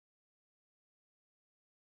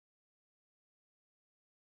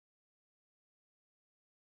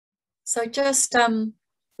So just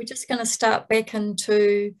we're just going to start back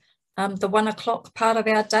into the 1 o'clock part of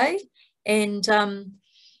our day, and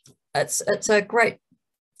it's a great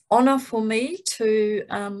honour for me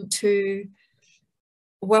to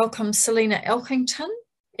welcome Selina Elkington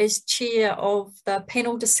as chair of the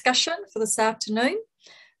panel discussion for this afternoon.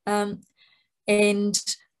 And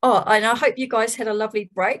I hope you guys had a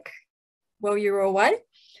lovely break while you were away.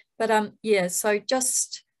 But yeah, so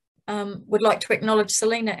just would like to acknowledge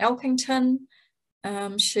Selina Elkington.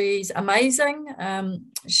 She's amazing.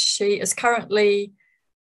 She is currently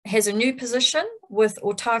has a new position with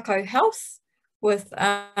Oraka Health, with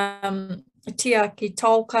Tiaki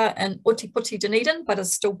Tolka and Ōtepoti Dunedin, but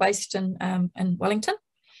is still based in Wellington.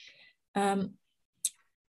 We're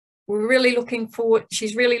really looking forward.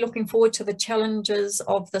 She's really looking forward to the challenges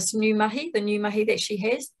of this new mahi, the new mahi that she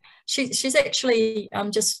has. She's actually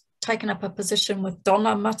just taken up a position with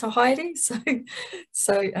Donna Matahaere.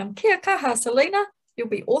 So kia kaha, Selina. You'll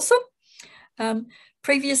be awesome.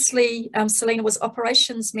 Previously, Selina was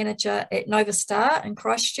operations manager at Nova Star in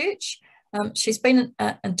Christchurch. She's been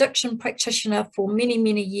an addiction practitioner for many,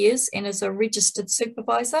 many years and is a registered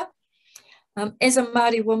supervisor. As a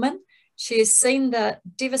Māori woman, she has seen the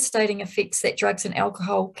devastating effects that drugs and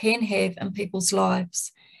alcohol can have in people's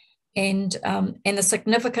lives, and the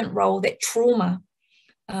significant role that trauma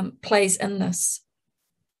plays in this.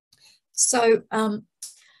 So,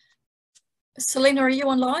 Selina, are you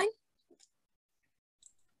online?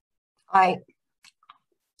 Hi.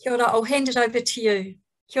 Kia ora, I'll hand it over to you.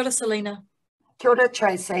 Kia ora, Selina. Kia ora,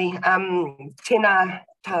 Tracy. Tēnā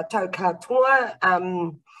tātou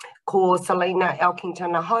katoa. Ko Selina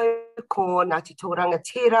Elkington ahau, ko Ngāti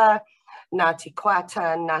Tōrangatira, Ngāti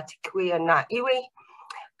Koata, Ngāti Kuia, Ngā Iwi.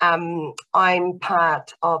 I'm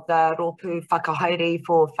part of the Rōpū Whakahaere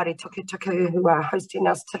for Whare Tukutuku, who are hosting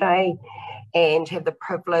us today, and have the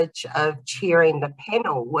privilege of chairing the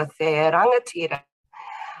panel with their rangatira.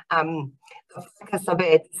 The focus of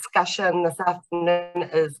our discussion this afternoon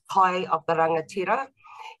is kai of the rangatira.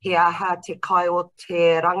 He aha te kai o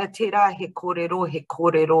te rangatira, he kōrero, he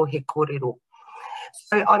kōrero, he kōrero.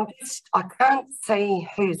 So I can't see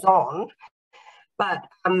who's on, but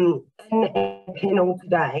in our panel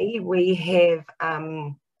today, we have,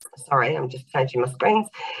 sorry, I'm just changing my screens.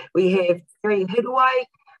 We have Terry Hiruai.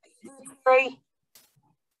 Terry?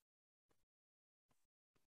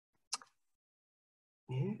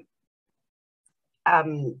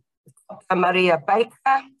 Maria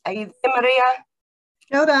Baker. Are you there, Maria?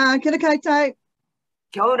 Kia ora, kia ora koutou.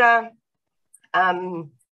 Kia ora.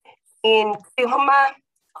 And Te Homa,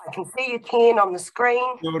 I can see you, Ken, on the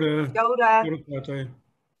screen. Kia ora. Kia ora. Kia ora koutou.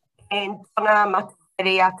 And Donna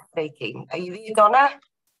Matahaere speaking. Are you there, Donna?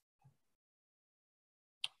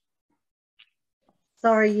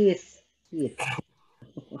 Sorry, yes.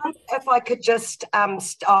 If I could just,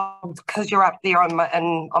 because you're up there on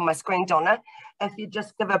my screen, Donna, if you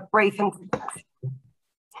just give a brief introduction.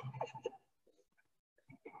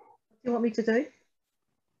 What do you want me to do?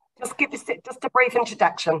 Just give us just a brief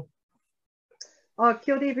introduction. Oh,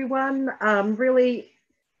 kia ora everyone. Really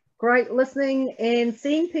great listening and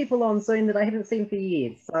seeing people on Zoom that I haven't seen for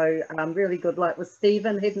years. So really good luck with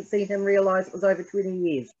Stephen. Hadn't seen him realise it was over 20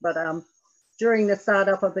 years, but during the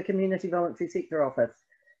startup of the Community Voluntary Sector Office.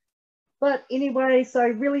 But anyway, so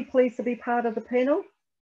really pleased to be part of the panel.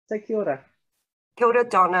 So kia ora. Kia ora,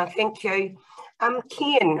 Donna. Thank you.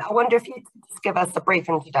 Ken, I wonder if you could just give us a brief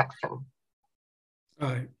introduction.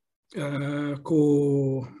 Ai,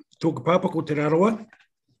 ko tōku pāpa ko te raroa.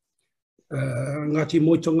 Ngāti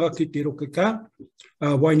moitonga ki te rokeka.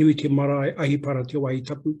 Wainui te marae ahi para te wai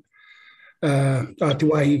tapu. Te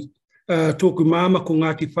wai tōku māma ko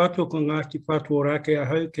Ngāti Whātua, ko Ngāti Whātua Oraka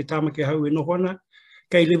ahau, ke tāmaki ahau e nohona.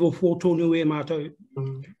 Kei level 4 tōnu e mātou.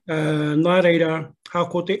 Nā reira, hā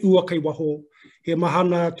ko te ua kei waho, he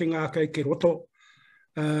mahana te ngākai ke roto.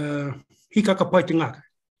 Hika ka pai te ngākai.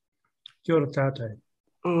 Kia ora tātou.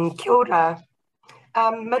 Kia ora.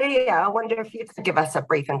 Maria, I wonder if you could give us a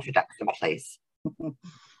brief introduction, please.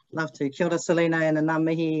 Love to. Kia ora, Selina, and a ngā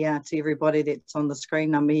mihi to everybody that's on the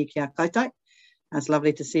screen. Ngā mihi kia koutou. It's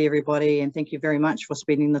lovely to see everybody, and thank you very much for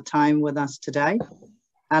spending the time with us today.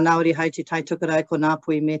 Nāori hei te taitukarau ko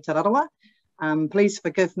Ngāpui me te rarawa. Please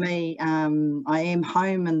forgive me, I am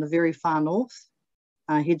home in the very far north.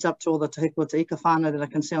 Heads up to all the tahikua te ika whānau that I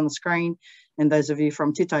can see on the screen, and those of you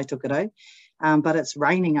from Te Taitukarau. But it's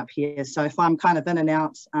raining up here, so if I'm kind of in and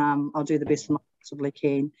out, I'll do the best I possibly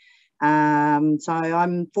can. So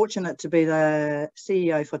I'm fortunate to be the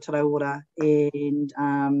CEO for Te Rauora,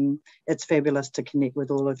 and it's fabulous to connect with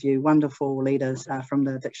all of you wonderful leaders from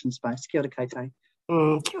the addiction space. Kia ora koutou.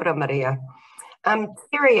 Kia ora, Maria.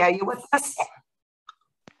 Terry, are you with us?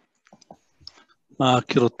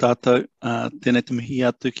 Kia ora tātou, tēnei te mihi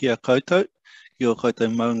atu ki a koutou, ki o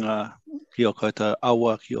koutou maunga, ki o koutou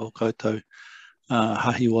awa, ki o koutou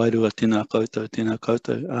hahi wairua, tēnā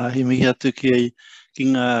koutou. He mihi atu ki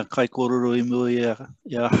ngā kai kororo I mua I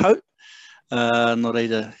a hau, no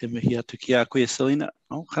reira he mihi atu ki a koe Selina,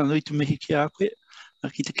 ka nui te mihi ki a koe,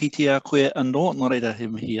 ki te kiti a koe anō, no reira he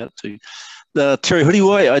mihi atu. The Terry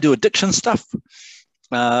Huriwai, I do addiction stuff.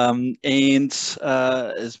 And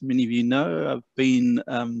as many of you know, I've been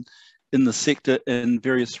in the sector in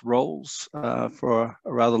various roles for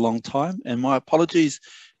a rather long time. And my apologies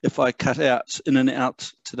if I cut out in and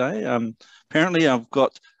out today. Apparently I'm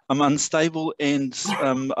unstable and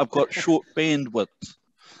I've got short bandwidth.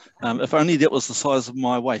 If only that was the size of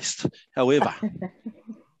my waist. However,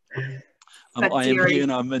 I am here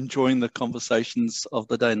and I'm enjoying the conversations of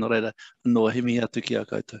the day. Nō reira, noa he mihi atu ki a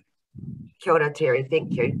koutou. Kia ora, Terry,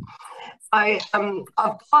 thank you. I've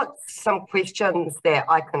got some questions that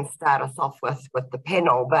I can start us off with the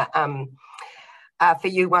panel, but for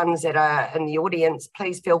you ones that are in the audience,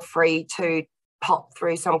 please feel free to pop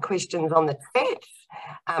through some questions on the chat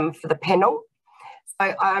for the panel.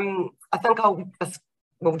 So I think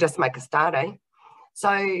we'll just make a start, eh?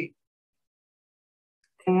 So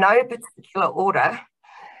in no particular order,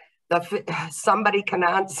 somebody can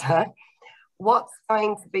answer what's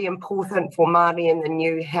going to be important for Māori in the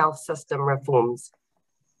new health system reforms?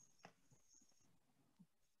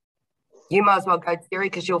 You might as well go, Terry,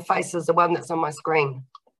 because your face is the one that's on my screen.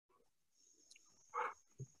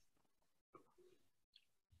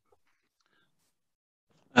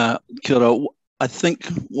 Kia ora. I think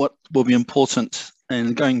what will be important,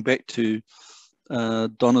 and going back to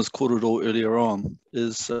Donna's kororo earlier on,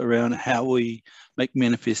 is around how we make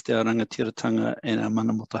manifest our rangatiratanga and our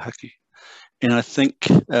mana motuhake. And I think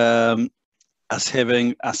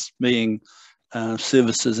us being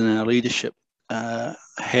services in our leadership,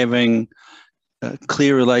 having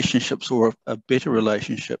clear relationships or a better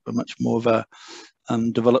relationship, a much more of a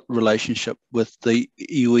developed relationship with the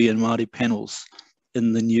iwi and Māori panels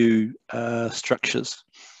in the new structures.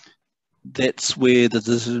 That's where the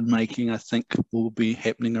decision making, I think, will be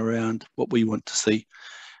happening around what we want to see.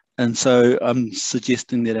 And so I'm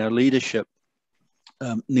suggesting that our leadership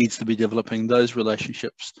needs to be developing those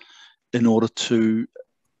relationships in order to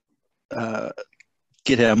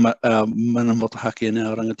get our mana motuhake and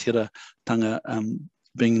our rangatiratanga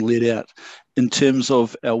being led out. In terms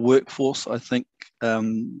of our workforce, I think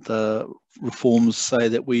the reforms say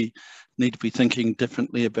that we need to be thinking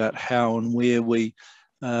differently about how and where we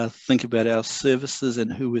think about our services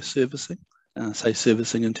and who we're servicing. Say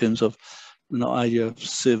servicing in terms of the idea of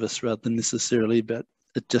service rather than necessarily about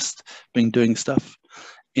it just being doing stuff.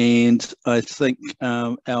 And I think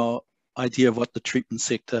our idea of what the treatment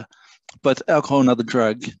sector, both alcohol and other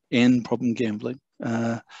drug and problem gambling,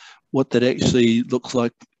 what that actually looks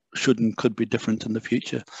like should and could be different in the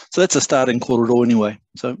future. So that's a starting kororo anyway.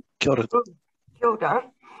 So kia ora. Kia ora.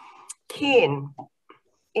 Ken,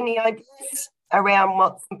 any ideas around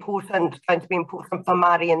what's going to be important for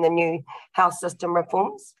Māori in the new health system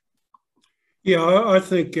reforms? Yeah, I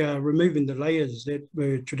think removing the layers that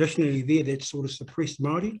were traditionally there that sort of suppressed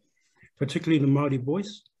Māori, particularly the Māori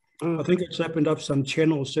voice. I think it's opened up some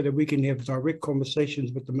channels so that we can have direct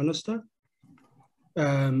conversations with the minister.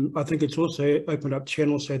 I think it's also opened up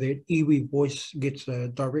channels so that iwi voice gets a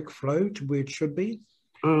direct flow to where it should be.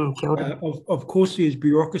 Of course, there's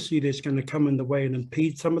bureaucracy that's going to come in the way and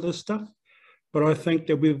impede some of this stuff. But I think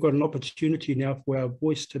that we've got an opportunity now for our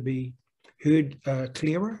voice to be heard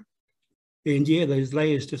clearer. And yeah, those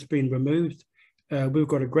layers just been removed. We've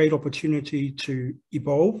got a great opportunity to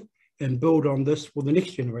evolve and build on this for the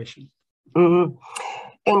next generation. And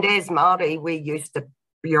as Māori, we're used to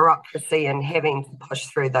bureaucracy and having to push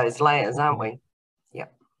through those layers, aren't we? Yeah.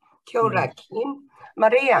 Kia ora, Ken.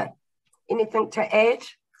 Maria, anything to add?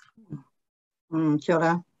 Kia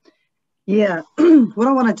ora. Yeah, what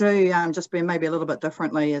I want to do, just be maybe a little bit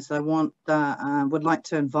differently, is I would like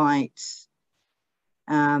to invite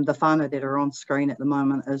the whānau that are on screen at the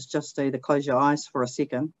moment is just to close your eyes for a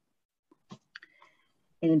second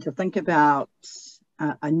and to think about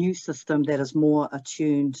a new system that is more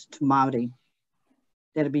attuned to Māori,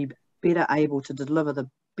 that'll be better able to deliver the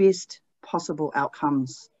best possible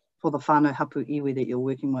outcomes for the whānau hapu iwi that you're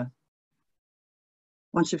working with.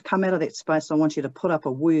 Once you've come out of that space, I want you to put up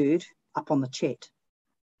a word up on the chat,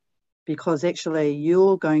 because actually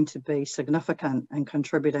you're going to be significant in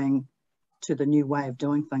contributing to the new way of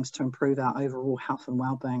doing things to improve our overall health and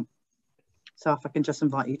well-being. So if I can just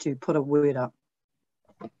invite you to put a word up.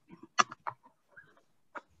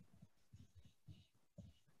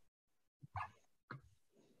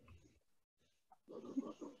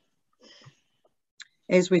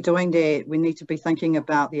 as we're doing that, we need to be thinking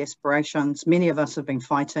about the aspirations. Many of us have been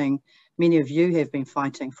fighting, many of you have been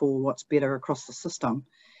fighting for what's better across the system.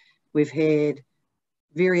 We've had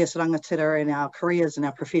various rangatira in our careers and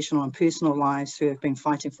our professional and personal lives who have been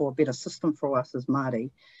fighting for a better system for us as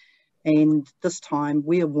Māori. And this time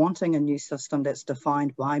we are wanting a new system that's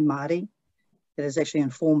defined by Māori, that is actually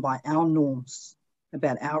informed by our norms,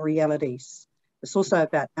 about our realities. It's also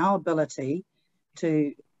about our ability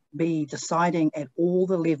to be deciding at all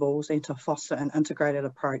the levels and to foster an integrated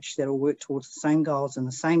approach that will work towards the same goals and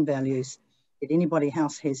the same values that anybody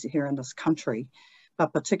else has here in this country,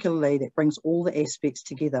 but particularly that brings all the aspects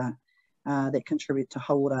together that contribute to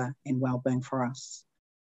haura and well-being for us.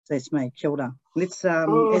 So that's me. Kia ora. Let's, kia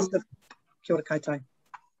ora koutou. Kia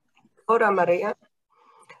ora, Maria.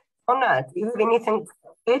 Ona, do you have anything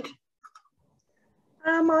to add?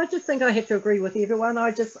 I just think I have to agree with everyone.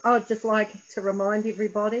 I'd just like to remind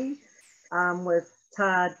everybody with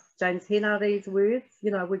James Henardy's words, you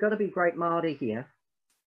know, we've got to be great Māori here.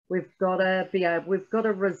 We've got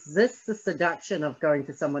to resist the seduction of going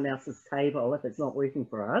to someone else's table if it's not working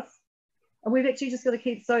for us. And we've actually just got to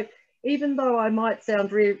keep, so even though I might sound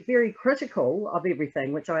very critical of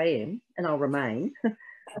everything, which I am, and I'll remain,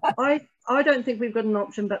 I don't think we've got an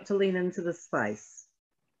option but to lean into the space.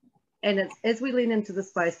 And as we lean into the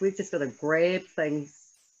space, we've just got to grab things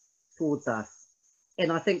towards us.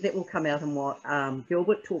 And I think that will come out in what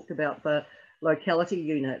Gilbert talked about, the locality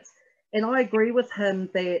units. And I agree with him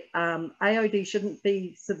that AOD shouldn't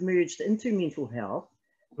be submerged into mental health.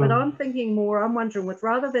 But I'm thinking more, I'm wondering with,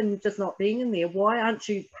 rather than just not being in there, why aren't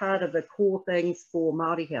you part of the core things for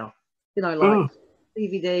Māori health? You know, like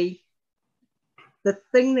CVD, the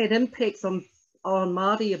thing that impacts on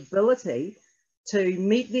Māori ability to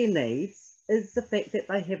meet their needs is the fact that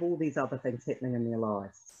they have all these other things happening in their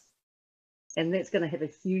lives. And that's going to have a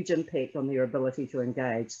huge impact on their ability to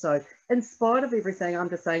engage. So in spite of everything, I'm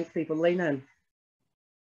just saying to people, lean in.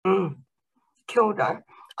 Kia ora.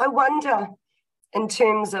 I wonder, in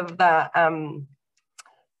terms of the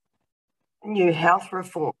new health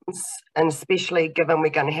reforms, and especially given we're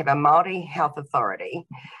going to have a Māori health authority,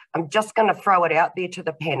 I'm just going to throw it out there to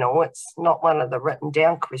the panel. It's not one of the written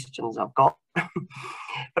down questions I've got,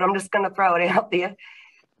 but I'm just going to throw it out there.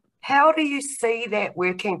 How do you see that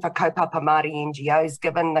working for kaupapa Māori NGOs,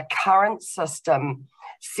 given the current system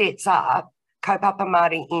sets up kaupapa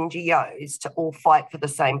Māori NGOs to all fight for the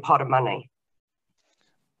same pot of money?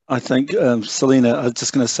 I think, Selena, I was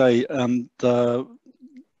just going to say,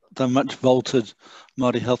 the much vaulted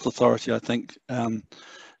Māori Health Authority, I think,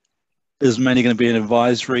 is mainly going to be an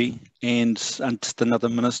advisory and just another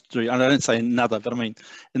ministry. I don't say another, but I mean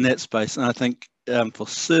in that space. And I think for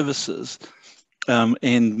services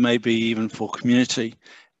and maybe even for community,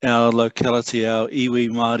 our locality, our iwi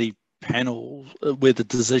Māori panel, where the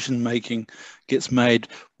decision making gets made,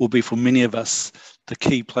 will be for many of us the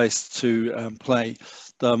key place to play.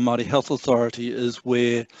 The Māori Health Authority is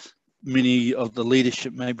where many of the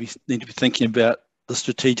leadership maybe need to be thinking about the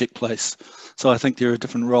strategic place. So I think there are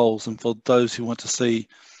different roles, and for those who want to see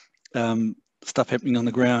stuff happening on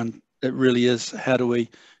the ground, it really is how do we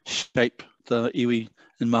shape the iwi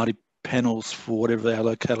and Māori panels for whatever our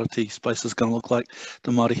locality space is going to look like.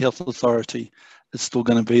 The Māori Health Authority is still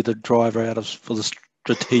going to be the driver for the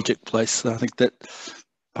strategic place. So I think that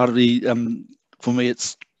part of the, for me,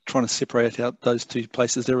 it's trying to separate out those two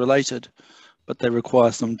places. They're related, but they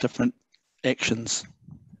require some different actions.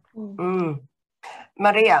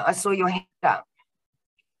 Maria, I saw your hand up.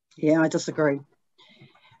 Yeah, I disagree.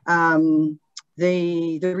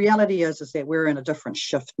 The reality is that we're in a different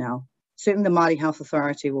shift now. Certainly the Māori Health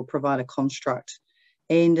Authority will provide a construct,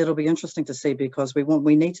 and it'll be interesting to see, because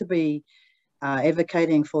we need to be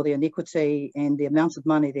advocating for the inequity and the amount of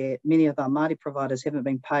money that many of our Māori providers haven't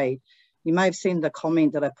been paid. You may have seen the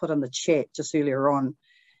comment that I put in the chat just earlier on.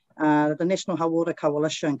 The National Hauora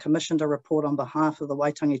Coalition commissioned a report on behalf of the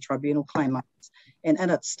Waitangi Tribunal claimants, and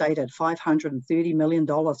in it stated $530 million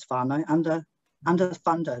whānau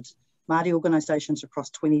underfunded Māori organisations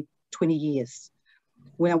across 20 years.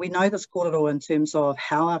 Well, we know this kōrero in terms of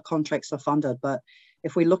how our contracts are funded, but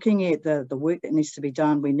if we're looking at the work that needs to be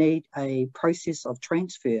done, we need a process of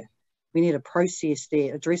transfer. We need a process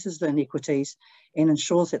that addresses the inequities and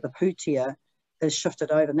ensures that the pūtea is shifted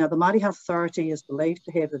over. Now, the Māori Health Authority is believed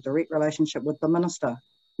to have the direct relationship with the minister,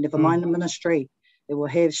 never mind the ministry. It will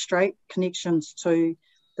have straight connections to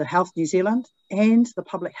the Health New Zealand and the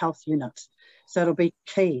Public Health Unit. So it'll be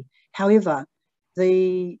key. However,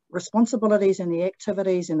 the responsibilities and the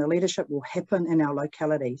activities and the leadership will happen in our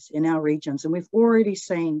localities, in our regions. And we've already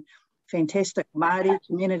seen fantastic Māori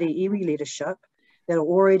community iwi leadership that are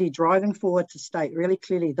already driving forward to state really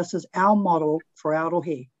clearly, this is our model for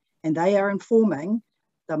Arohi, and they are informing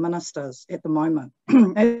the ministers at the moment.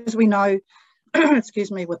 As we know,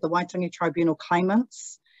 excuse me, with the Waitangi Tribunal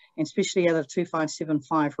claimants, and especially out of the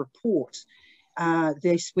 2575 report,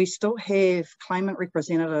 we still have claimant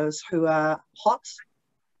representatives who are hot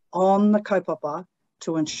on the kaupapa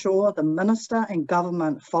to ensure the minister and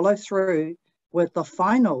government follow through with the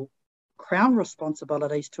final Crown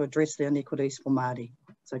responsibilities to address the inequities for Māori.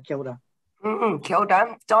 So kia ora. Kia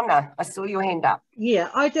ora. Donna, I saw your hand up. Yeah,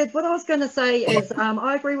 I did. What I was going to say is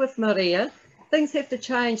I agree with Maria. Things have to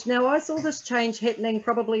change. Now, I saw this change happening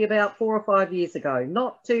probably about 4 or 5 years ago,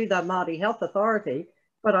 not to the Māori Health Authority,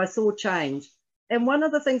 but I saw change. And one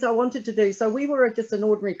of the things I wanted to do, so we were just an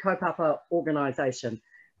ordinary kaupapa organisation.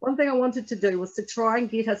 One thing I wanted to do was to try and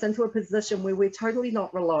get us into a position where we're totally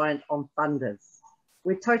not reliant on funders.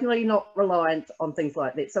 We're totally not reliant on things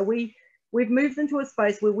like that. So we've moved into a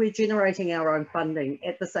space where we're generating our own funding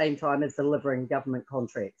at the same time as delivering government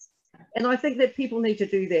contracts. And I think that people need to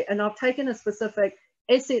do that. And I've taken a specific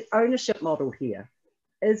asset ownership model here,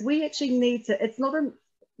 is we actually need to, it's not a,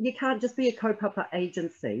 you can't just be a kaupapa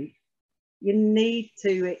agency. You need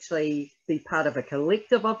to actually be part of a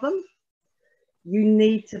collective of them. You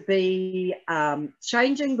need to be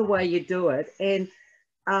changing the way you do it. And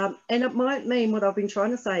it might mean, what I've been trying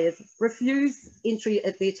to say is refuse entry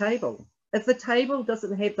at their table. If the table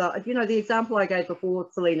doesn't have the, you know, the example I gave before,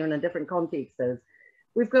 Selena, in a different context is,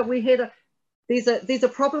 there's a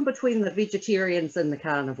problem between the vegetarians and the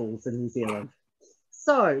carnivores in New Zealand.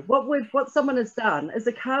 So what someone has done is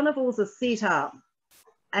the carnivores have set up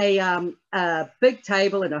a big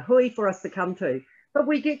table and a hui for us to come to. But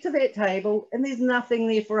we get to that table and there's nothing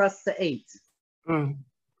there for us to eat. Mm.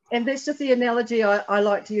 And that's just the analogy I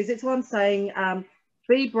like to use. That's why I'm saying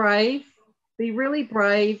be brave, be really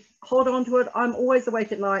brave, hold on to it. I'm always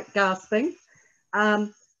awake at night gasping.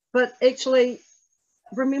 But actually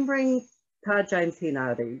remembering Tā James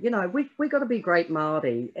Henare, you know, we got to be great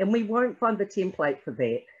Māori, and we won't find the template for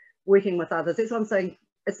that working with others. That's what I'm saying.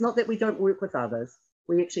 It's not that we don't work with others.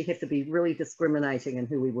 We actually have to be really discriminating in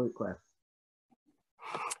who we work with.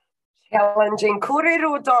 Challenging.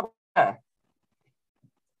 Kōrero, Donna.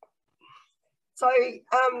 So I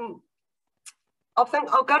think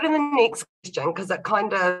I'll go to the next question because it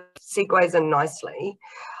kind of segues in nicely.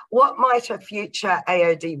 What might a future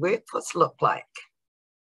AOD workforce look like?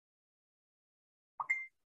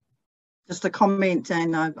 Just a comment,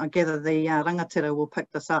 and I gather the rangatira will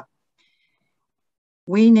pick this up.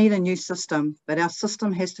 We need a new system, but our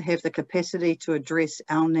system has to have the capacity to address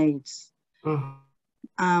our needs.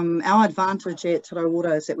 Mm-hmm. Our advantage at Te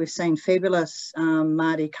Raupara is that we've seen fabulous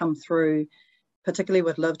Māori come through, particularly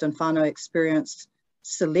with lived and whānau experience,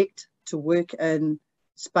 select to work in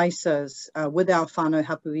spaces with our whānau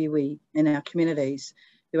hapu iwi in our communities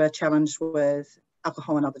who are challenged with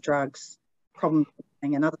alcohol and other drugs, problem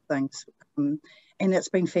and other things. And it's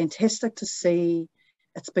been fantastic to see.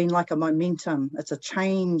 It's been like a momentum. It's a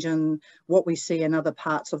change in what we see in other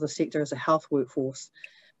parts of the sector as a health workforce.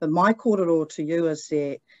 But my kōrero to you is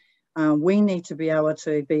that we need to be able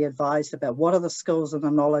to be advised about what are the skills and the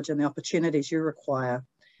knowledge and the opportunities you require.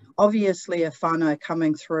 Obviously, if whānau are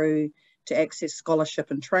coming through to access scholarship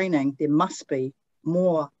and training, there must be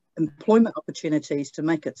more employment opportunities to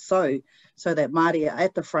make it so that Māori are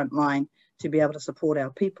at the front line to be able to support our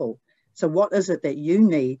people. So what is it that you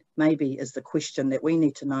need, maybe, is the question that we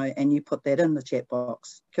need to know, and you put that in the chat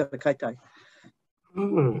box. Kia ora koutou.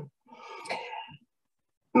 Mm.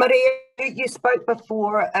 Maria, you spoke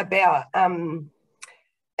before about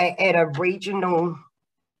at a regional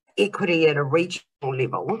equity at a regional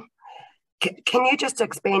level. Can you just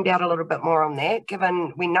expand out a little bit more on that,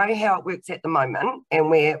 given we know how it works at the moment and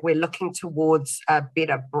we're looking towards a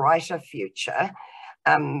better, brighter future?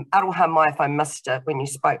 Aroha mai if I missed it when you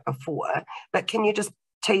spoke before, but can you just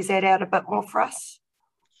tease that out a bit more for us?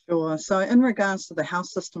 Sure. So in regards to the health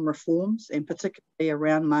system reforms, and particularly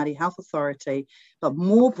around Māori Health Authority, but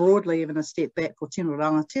more broadly, even a step back for tino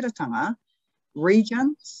rangatiratanga,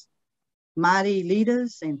 regions, Māori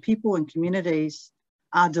leaders and people and communities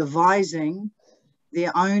are devising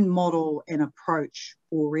their own model and approach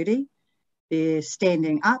already. They're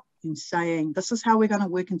standing up and saying, this is how we're going to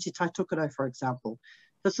work in Te Taitukaro, for example.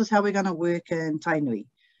 This is how we're going to work in Tainui,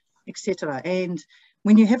 etc. And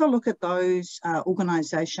when you have a look at those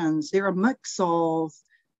organisations, they're a mix of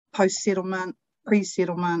post-settlement,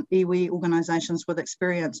 pre-settlement, iwi organisations with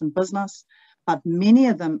experience in business, but many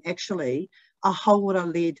of them actually are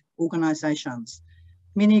hauora-led organisations.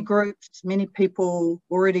 Many groups, many people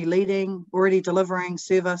already leading, already delivering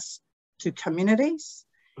service to communities.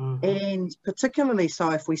 And particularly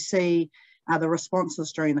so if we see the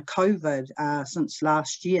responses during the COVID since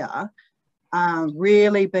last year,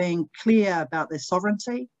 really being clear about their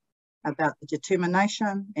sovereignty, about the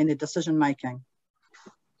determination and their decision making.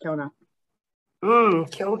 Kia ora.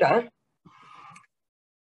 Kia ora.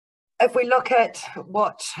 If we look at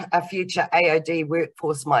what a future AOD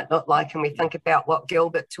workforce might look like, and we think about what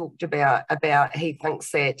Gilbert talked about he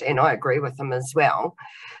thinks that, and I agree with him as well,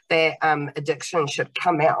 that addiction should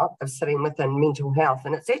come out of sitting within mental health,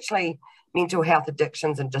 and it's actually mental health,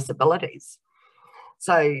 addictions and disabilities.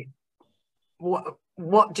 So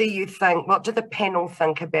what do you think, what do the panel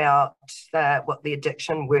think about what the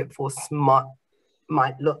addiction workforce might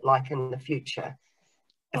look like in the future?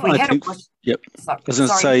 If we I was going to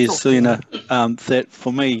say, Selena, that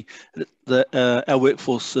for me, our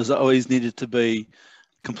workforce has always needed to be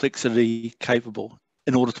complexity capable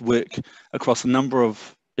in order to work across a number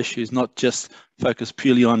of issues, not just focus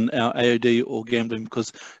purely on our AOD or gambling,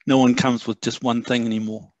 because no one comes with just one thing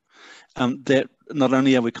anymore. That not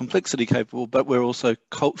only are we complexity capable, but we're also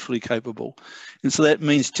culturally capable. And so that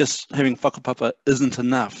means just having whakapapa isn't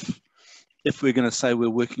enough if we're going to say we're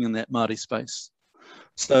working in that Māori space.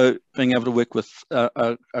 So being able to work with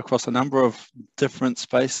across a number of different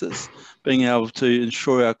spaces, being able to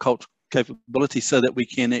ensure our cultural capability so that we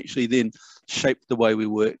can actually then shape the way we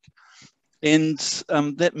work. And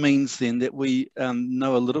that means then that we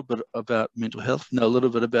know a little bit about mental health, know a little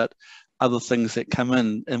bit about other things that come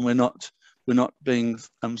in, and we're not being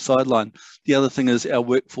sidelined. The other thing is our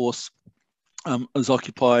workforce is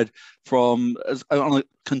occupied on a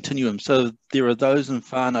continuum. So there are those in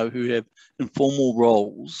whānau who have informal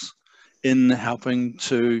roles in helping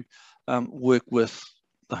to work with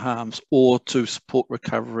the harms or to support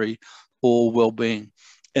recovery or well-being.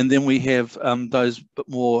 And then we have those bit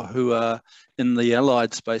more who are in the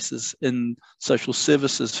allied spaces in social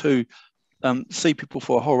services who see people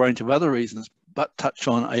for a whole range of other reasons, but touch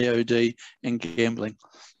on AOD and gambling.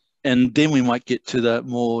 And then we might get to the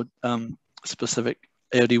more specific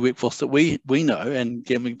AOD workforce that we know, and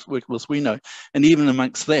gambling workforce we know. And even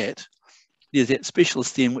amongst that, there's that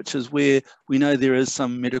specialist then, which is where we know there is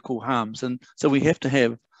some medical harms. And so we have to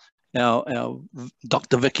have our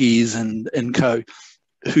Dr. Vickies and co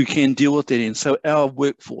who can deal with that end. So our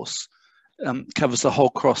workforce covers the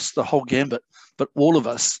whole gambit, but all of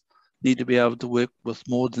us need to be able to work with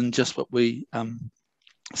more than just what we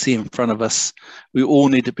see in front of us. We all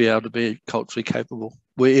need to be able to be culturally capable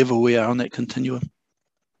wherever we are on that continuum.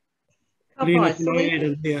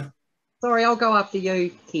 Sorry, I'll go after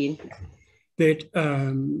you, Ken. That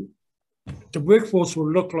the workforce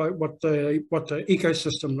will look like what the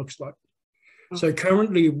ecosystem looks like. So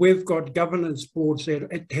currently we've got governance boards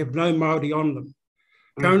that have no Māori on them.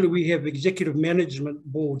 Currently we have executive management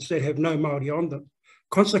boards that have no Māori on them.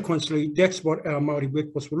 Consequently, that's what our Māori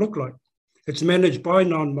workforce will look like. It's managed by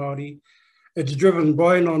non-Māori, it's driven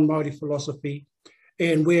by non-Māori philosophy,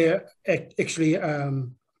 and we're actually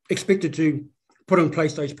expected to put in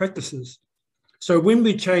place those practices. So when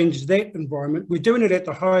we change that environment, we're doing it at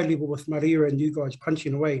the higher level with Maria and you guys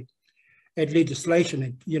punching away at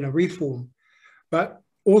legislation and reform. But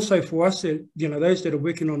also for us, those that are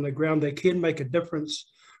working on the ground, they can make a difference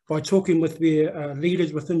by talking with their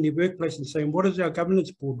leaders within their workplace and saying, what does our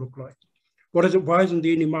governance board look like? What is it? Why isn't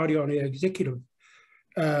there any Māori on our executive?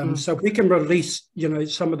 So if we can release,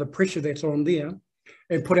 some of the pressure that's on there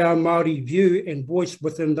and put our Māori view and voice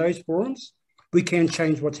within those forums, we can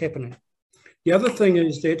change what's happening. The other thing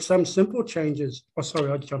is that some simple changes,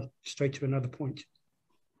 I jumped straight to another point.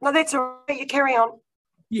 No, that's all right, you carry on.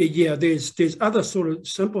 Yeah, there's other sort of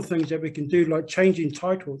simple things that we can do, like changing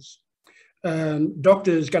titles.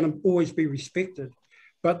 Doctor is going to always be respected,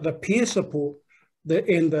 but the peer support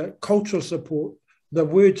and the cultural support, the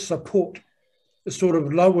word support sort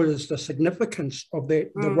of lowers the significance of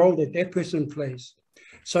that, the role that person plays.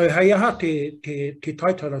 So hei aha te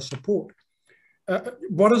taitara support.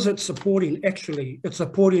 What is it supporting actually? It's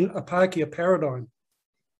supporting a Pākehā paradigm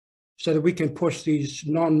so that we can push these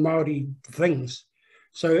non-Māori things.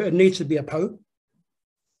 So it needs to be a pou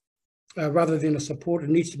rather than a support. It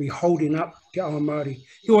needs to be holding up Te Ao Māori.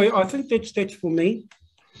 Anyway, I think that's for me.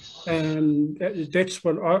 That's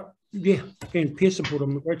what and peer support,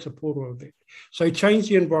 I'm a great supporter of that. So change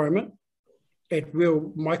the environment at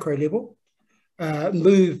real micro level,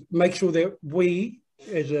 make sure that we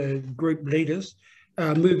as a group leaders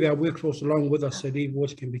move our workforce along with us so their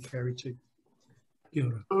voice can be carried too. Kia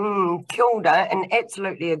ora. Kia ora, and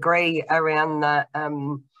absolutely agree around the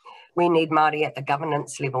we need Māori at the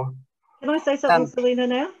governance level. Can I say something, Selena,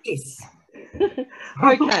 now? Yes.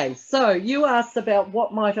 Okay, so you asked about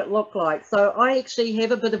what might it look like. So I actually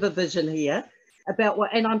have a bit of a vision here about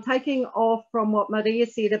what, and I'm taking off from what Maria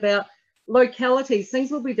said about localities.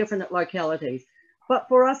 Things will be different at localities. But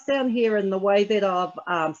for us down here, in the way that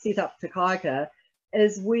I've set up Te Kaika,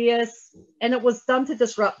 is and it was done to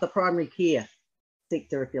disrupt the primary care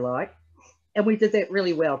sector, if you like. And we did that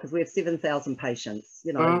really well because we have 7,000 patients,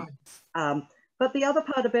 you know. But the other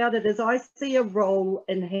part about it is I see a role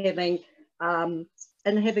in having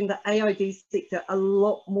the AOD sector a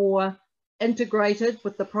lot more integrated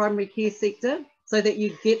with the primary care sector so that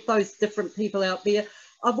you get those different people out there.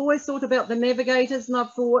 I've always thought about the navigators, and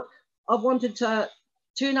I've wanted to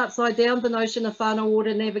turn upside down the notion of whānau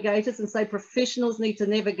order navigators and say professionals need to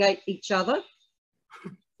navigate each other.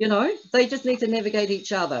 You know, they just need to navigate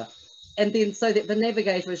each other. And then so that the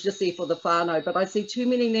navigator is just there for the whānau. But I see too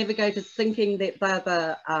many navigators thinking that they're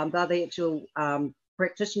the actual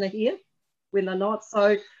practitioner here when they're not.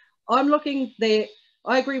 So I'm looking there.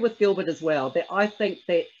 I agree with Gilbert as well, that I think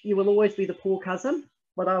that you will always be the poor cousin,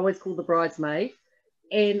 what I always call the bridesmaid.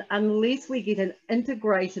 And unless we get an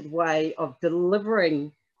integrated way of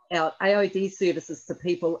delivering our AOD services to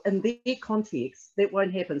people in their context, that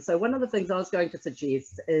won't happen. So one of the things I was going to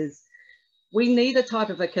suggest is we need a type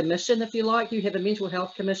of a commission, if you like. You have a mental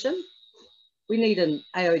health commission. We need an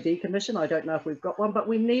AOD commission. I don't know if we've got one, but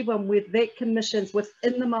we need one where that commissions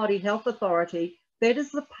within the Māori Health Authority. That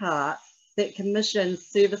is the part that commissions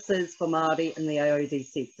services for Māori in the AOD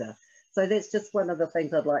sector. So that's just one of the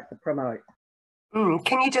things I'd like to promote.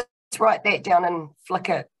 Can you just write that down and flick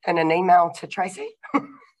it in an email to Tracy?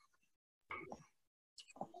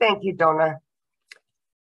 Thank you, Donna.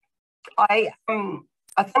 I think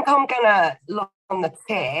I'm going to look on the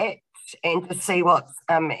chat and to see what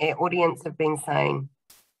our audience have been saying.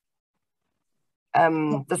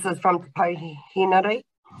 This is from Te Henare.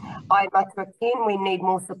 I must again, we need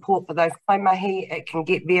more support for those kaimahi. It can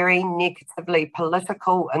get very negatively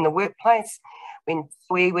political in the workplace when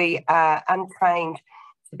we are untrained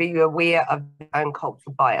to be aware of their own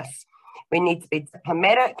cultural bias. We need to be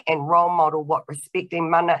diplomatic and role model what respecting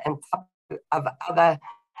mana and of other,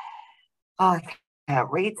 I can't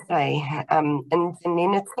read today,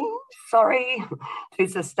 ingenuity, to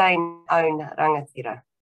sustain own rangatira.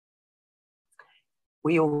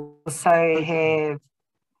 We also have,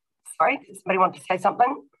 sorry, does somebody want to say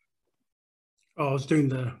something? Oh, I was doing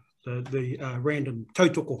the random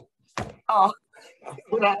tautoko. Oh,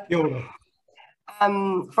 Kia ora.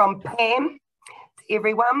 From Pam to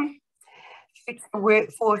everyone, the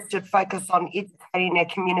workforce should focus on educating our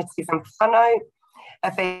communities and whānau.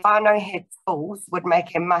 If our whānau had tools, would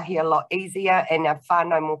make our mahi a lot easier and our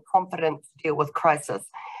whānau more confident to deal with crisis.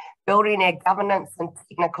 Building our governance and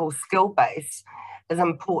technical skill base is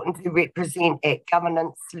important to represent at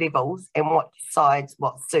governance levels and what decides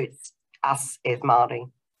what suits us as Māori.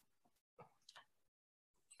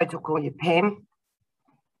 I took all you, Pam.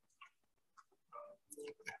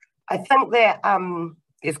 I think that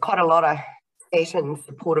there's quite a lot of chat and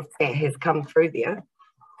supportive chat has come through there.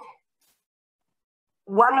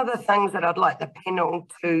 One of the things that I'd like the panel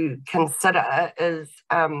to consider is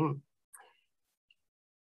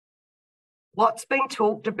what's been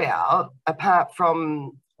talked about, apart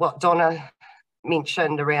from what Donna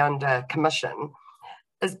mentioned around a commission,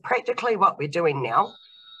 is practically what we're doing now.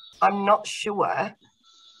 I'm not sure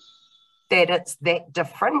that it's that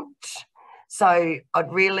different. So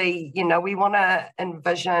I'd really, you know, we want to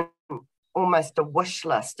envision almost a wish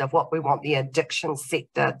list of what we want the addiction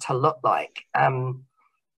sector to look like.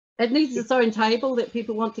 It needs its own table that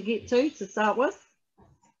people want to get to start with.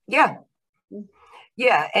 Yeah.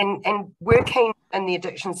 Yeah, and working in the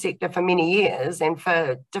addiction sector for many years and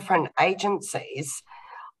for different agencies,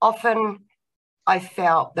 often I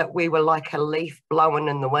felt that we were like a leaf blowing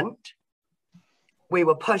in the wind. We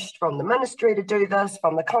were pushed from the ministry to do this,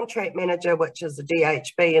 from the contract manager, which is the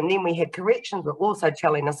DHB, and then we had corrections but also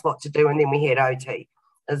telling us what to do, and then we had OT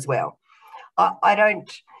as well.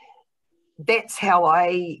 That's how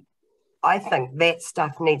I think that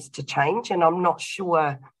stuff needs to change, and I'm not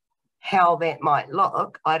sure how that might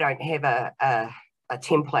look. I don't have a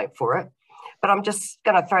template for it, but I'm just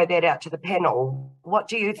going to throw that out to the panel. What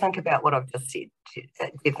do you think about what I've just said? Do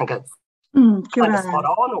you think it's kind of spot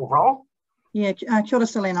on or wrong? Yeah, kia ora,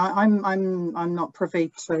 Selena. I'm not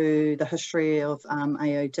privy to the history of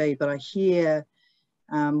AOD, but I hear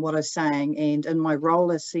what I'm saying, and in my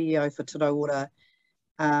role as CEO for Te Ora,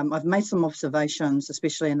 I've made some observations,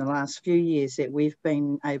 especially in the last few years, that we've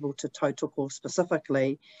been able to tautoko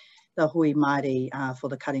specifically the hui Māori for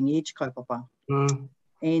the cutting edge kaupapa.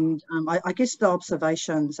 And I guess the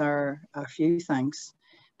observations are a few things,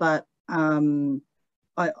 but I'm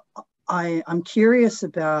curious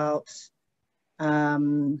about,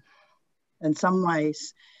 in some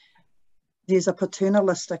ways, there's a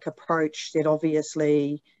paternalistic approach that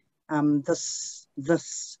obviously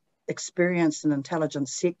this experienced and intelligent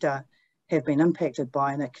sector have been impacted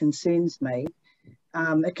by, and it concerns me.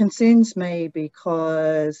 It concerns me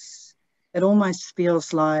because it almost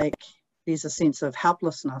feels like there's a sense of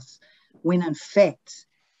helplessness, when in fact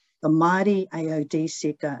the Māori AOD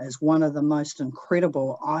sector is one of the most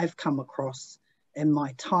incredible I've come across in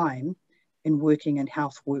my time in working in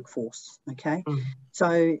health workforce, okay?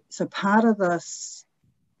 So part of this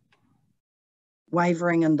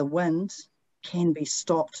wavering in the wind can be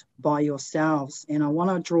stopped by yourselves. And I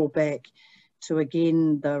want to draw back to,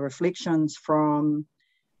 again, the reflections from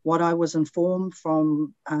what I was informed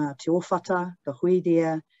from Te Owhata, the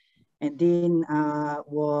huidia, and then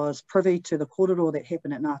was privy to the kōrero that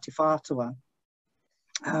happened at Ngāti Whātua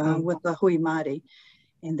with the hui Māori.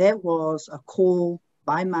 And that was a call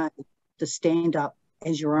by Māori to stand up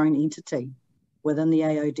as your own entity within the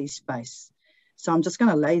AOD space. So I'm just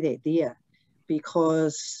going to lay that there,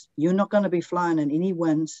 because you're not going to be flying in any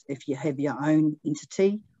winds if you have your own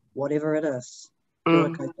entity, whatever it is.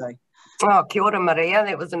 Oh, kia ora, Maria.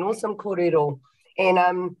 That was an awesome kōrero.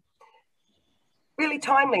 And really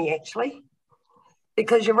timely, actually,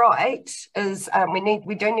 because you're right, is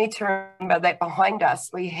we do need to remember that behind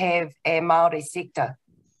us we have our Māori sector.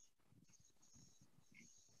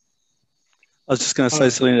 I was just going to say,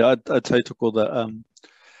 Selena, I took all the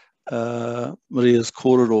Maria's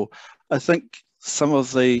kōrero. I think some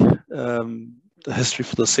of the history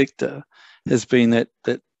for the sector has been that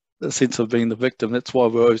the sense of being the victim. That's why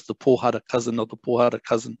we're always the pōhara cousin of the pōhara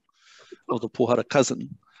cousin of the pōhara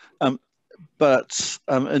cousin. But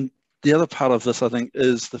and the other part of this, I think,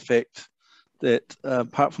 is the fact that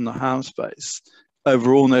apart from the harm space,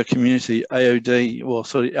 overall in our community, AOD, well,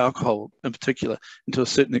 sorry, alcohol in particular, and to a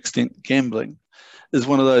certain extent gambling, is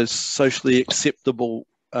one of those socially acceptable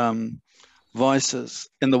vices,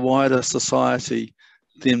 and the wider society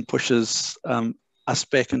then pushes us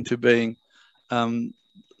back into being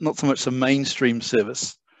not so much a mainstream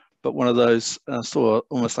service, but one of those sort of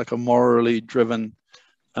almost like a morally driven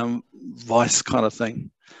vice kind of thing.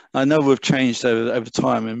 I know we've changed over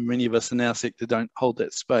time, and many of us in our sector don't hold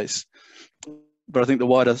that space, but I think the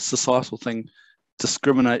wider societal thing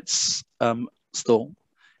discriminates still,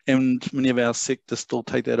 and many of our sectors still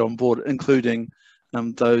take that on board, including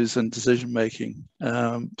those in decision-making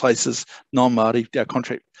places, non-Māori. Our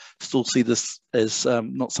contract still see this as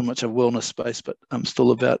not so much a wellness space, but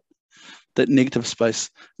still about that negative space.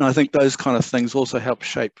 And I think those kind of things also help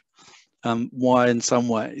shape why, in some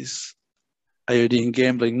ways, AOD and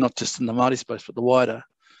gambling, not just in the Māori space, but the wider,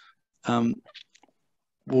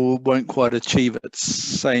 won't quite achieve its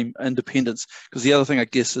same independence. Because the other thing, I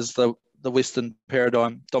guess, is the Western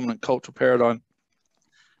paradigm, dominant cultural paradigm,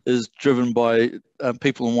 is driven by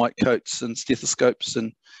people in white coats and stethoscopes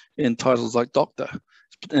and titles like doctor.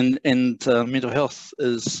 And mental health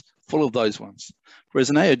is full of those ones.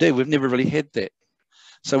 Whereas in AOD, we've never really had that.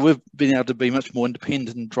 So we've been able to be much more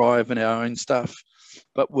independent and drive in our own stuff,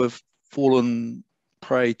 but we've fallen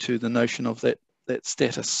prey to the notion of that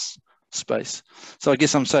status space. So I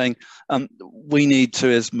guess I'm saying we need to,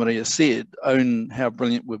 as Maria said, own how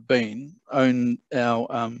brilliant we've been, own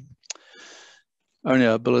our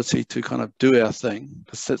ability to kind of do our thing,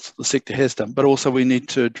 because that's what the sector has done. But also we need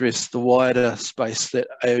to address the wider space that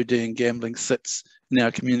AOD and gambling sits in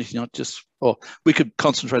our community, not just, well, we could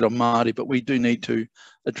concentrate on Māori, but we do need to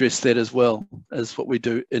address that as well as what we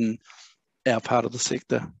do in our part of the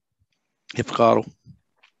sector. He whakaaro.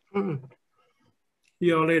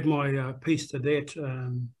 Yeah, I'll add my piece to that.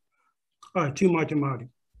 Tū mai te Māori.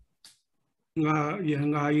 Ngā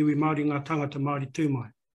iwi Māori, ngā tangata Māori tū mai.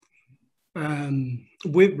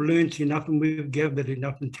 We've learned enough and we've gathered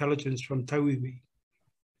enough intelligence from tauiwi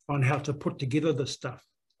on how to put together this stuff.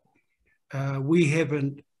 We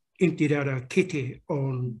haven't emptied out our kete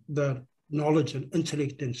on the knowledge and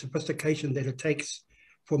intellect and sophistication that it takes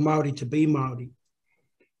for Māori to be Māori.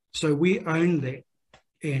 So we own that.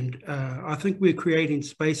 And I think we're creating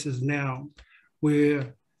spaces now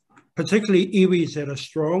where particularly iwis that are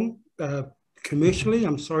strong commercially,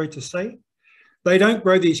 I'm sorry to say, they don't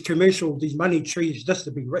grow these money trees just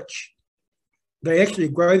to be rich. They actually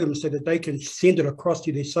grow them so that they can send it across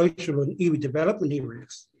to their social and iwi development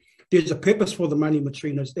areas. There's a purpose for the money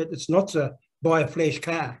matrinas. It's not to buy a flash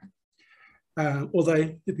car.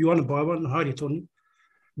 Although if you want to buy one, haere tonu.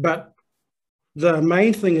 But the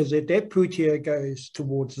main thing is that pūtea goes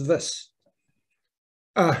towards this,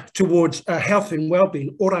 towards health and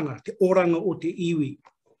well-being, oranga, te oranga o te iwi.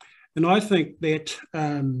 And I think that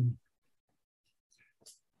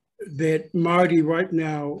that Māori right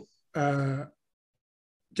now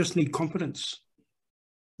just need confidence.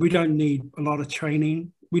 We don't need a lot of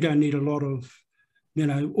training. We don't need a lot of, you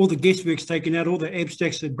know, all the guesswork's taken out, all the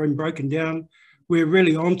abstracts have been broken down. We're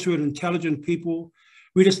really onto it, intelligent people.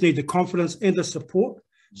 We just need the confidence and the support.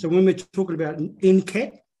 So when we're talking about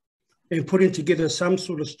NCAT and putting together some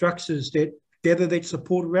sort of structures that gather that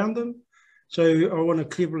support around them. So I want to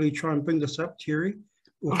cleverly try and bring this up, Terry,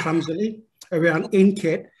 or clumsily, around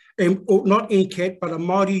NCAT, and or not NCAT, but a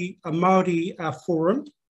Māori forum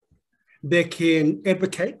that can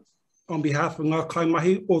advocate on behalf of Ngā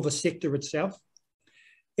Kaimahi or the sector itself,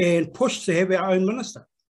 and push to have our own minister,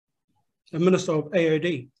 a minister of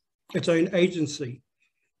AOD, its own agency,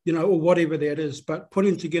 you know, or whatever that is, but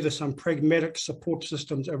putting together some pragmatic support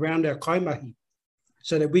systems around our kaimahi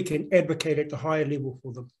so that we can advocate at the higher level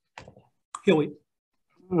for them. Hiwi.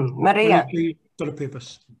 Maria. Got a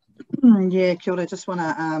purpose. Yeah, kia ora. Just want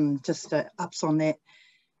to ups on that.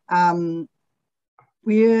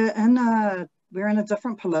 We're in a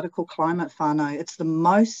different political climate, whānau. It's the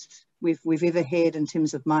most we've ever had in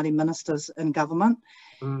terms of Māori ministers in government.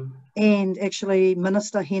 And actually,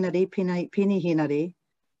 Minister Henare, Penny Henare,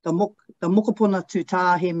 the mokopuna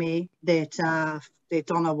tūtāheme that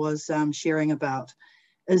Donna was sharing about,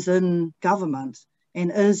 is in government and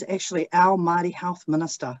is actually our Māori Health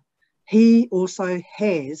Minister. He also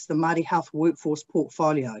has the Māori Health Workforce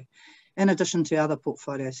portfolio, in addition to other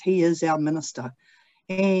portfolios. He is our minister.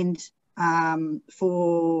 And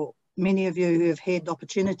for many of you who have had the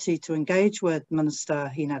opportunity to engage with Minister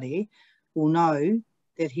Henare will know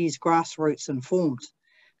that he's grassroots informed.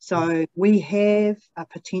 So we have a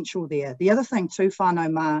potential there. The other thing too, whānau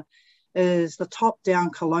mā, is the top-down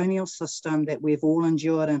colonial system that we've all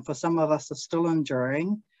endured, and for some of us are still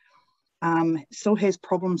enduring, still has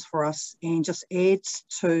problems for us and just adds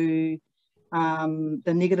to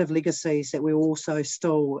the negative legacies that we're also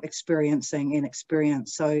still experiencing and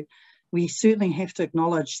experience. So we certainly have to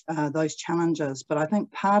acknowledge those challenges. But I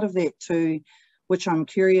think part of that too, which I'm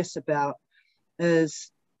curious about,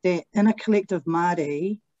 is that in a collective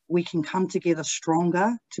Māori, we can come together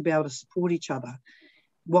stronger to be able to support each other.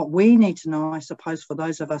 What we need to know, I suppose, for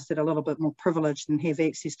those of us that are a little bit more privileged and have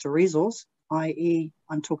access to resource, i.e.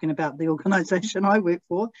 I'm talking about the organisation I work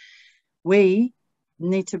for, we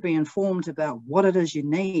need to be informed about what it is you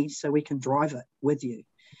need so we can drive it with you.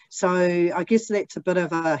 So I guess that's a bit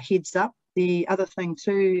of a heads up. The other thing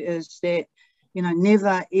too is that, you know,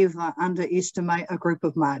 never ever underestimate a group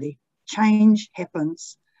of Māori. Change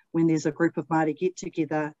happens when there's a group of Māori get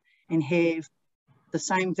together and have the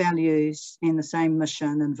same values and the same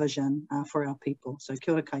mission and vision for our people. So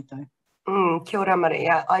kia ora koutou. Kia ora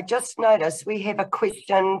Maria. I just noticed we have a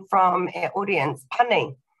question from our audience.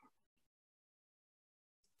 Pani.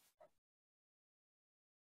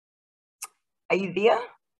 Are you there?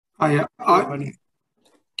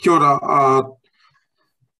 Kia ora.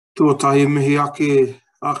 Tuatahi mihi ake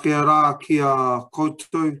rā kia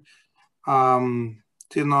koutou.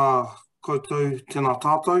 Tēnā koutou, tēnā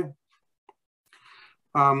tātou.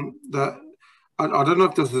 I don't know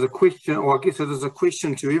if this is a question, or I guess it is a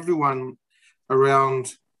question to everyone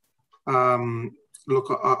around,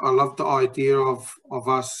 look, I love the idea of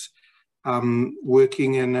us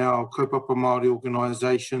working in our kaupapa Māori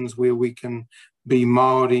organisations where we can be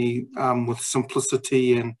Māori with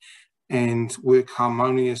simplicity and work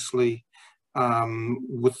harmoniously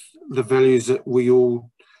with the values that we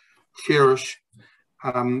all cherish.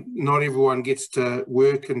 Not everyone gets to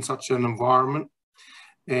work in such an environment.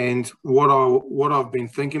 And what I've been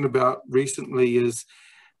thinking about recently is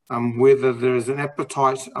whether there is an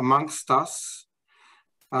appetite amongst us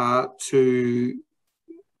to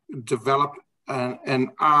develop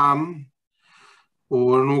an arm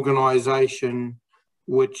or an organisation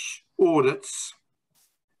which audits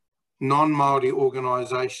non-Māori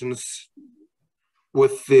organisations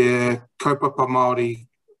with their kaupapa Māori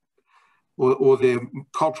or their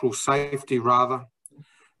cultural safety rather,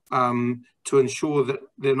 to ensure that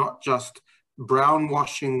they're not just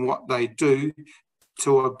brownwashing what they do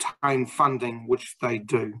to obtain funding, which they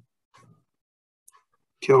do.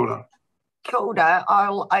 Kia ora. Kia ora.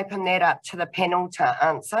 I'll open that up to the panel to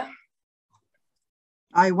answer.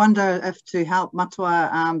 I wonder if to help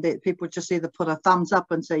matua that people just either put a thumbs up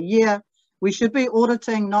and say, yeah, we should be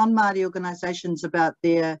auditing non-Māori organisations about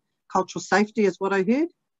their cultural safety is what I heard.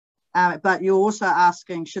 But you're also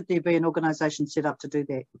asking, should there be an organisation set up to do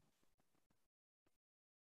that?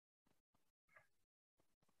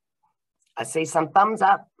 I see some thumbs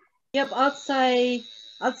up. Yep, I'd say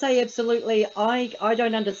I'd say absolutely. I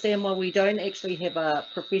don't understand why we don't actually have a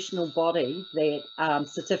professional body that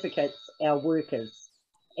certificates our workers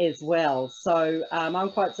as well. So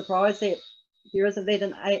I'm quite surprised that there isn't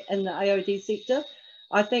that in the AOD sector.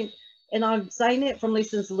 I think, and I'm saying that from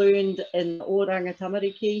lessons learned in the Oranga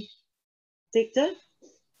Tamariki sector,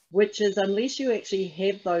 which is unless you actually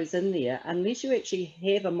have those in there, unless you actually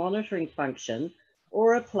have a monitoring function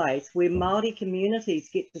or a place where Māori communities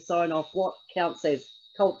get to sign off what counts as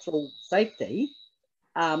cultural safety,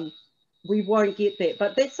 we won't get that.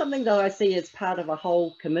 But that's something that I see as part of a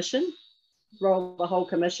whole commission, role of the whole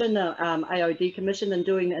commission, AOD commission, and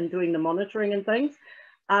doing the monitoring and things.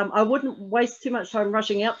 I wouldn't waste too much time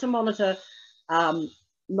rushing out to monitor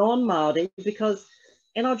non-Māori because,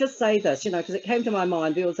 and I'll just say this, you know, because it came to my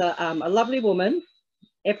mind, there was a lovely woman,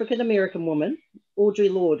 African-American woman, Audrey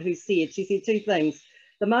Lord, who said, she said two things.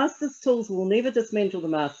 The master's tools will never dismantle the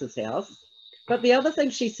master's house. But the other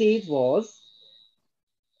thing she said was,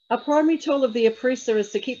 a primary tool of the oppressor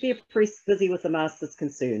is to keep the oppressed busy with the master's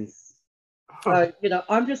concerns. So, you know,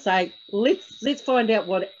 I'm just saying, let's find out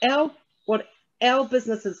what our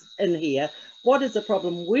business is in here, what is the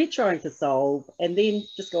problem we're trying to solve, and then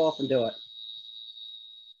just go off and do it.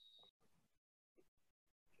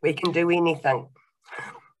 We can do anything.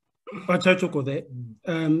 I tautoko that.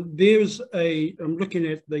 I'm looking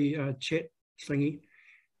at the chat thingy,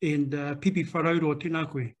 and Pipi Wharauro tēnā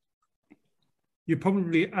koe. You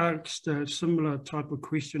probably asked a similar type of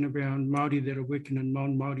question around Māori that are working in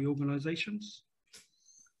non-Māori organisations.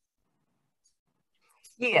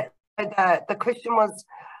 Yeah, the question was,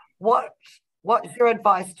 what's your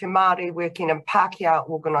advice to Māori working in Pākehā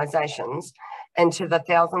organisations and to the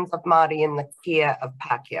thousands of Māori in the care of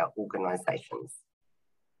Pākehā organisations?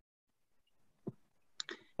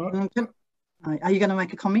 Are you going to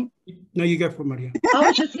make a comment? No, you go for it, Maria. I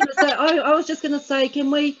was just going to say, can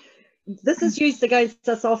we, this is used against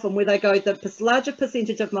us often where they go, the larger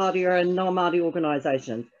percentage of Māori are in non-Māori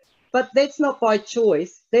organisations. But that's not by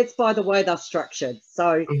choice, that's by the way they're structured.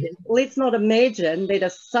 So let's not imagine that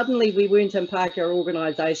if suddenly we weren't in Pākehā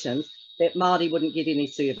organisations, that Māori wouldn't get any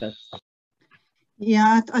service.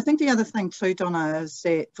 Yeah, I think the other thing too, Donna, is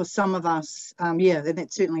that for some of us, yeah,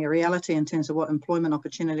 that's certainly a reality in terms of what employment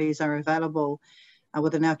opportunities are available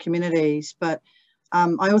within our communities. But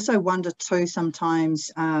I also wonder too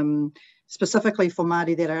sometimes, specifically for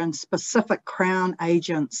Māori that are in specific Crown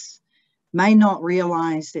agents, may not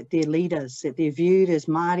realise that they're leaders, that they're viewed as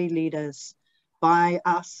Māori leaders by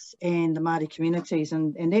us and the Māori communities.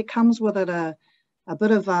 And that comes with it a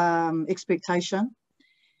bit of expectation.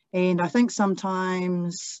 And I think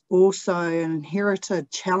sometimes also an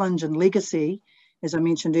inherited challenge and legacy, as I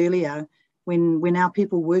mentioned earlier, when our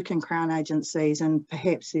people work in Crown agencies and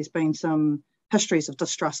perhaps there's been some histories of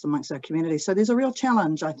distrust amongst our community. So there's a real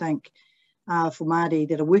challenge, I think, for Māori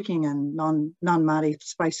that are working in non-Māori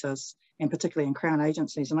spaces and particularly in Crown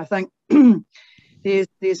agencies. And I think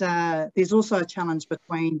there's also a challenge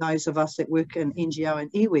between those of us that work in NGO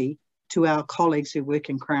and iwi to our colleagues who work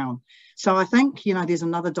in Crown. So I think, you know, there's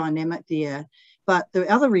another dynamic there. But the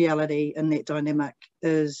other reality in that dynamic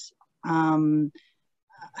is the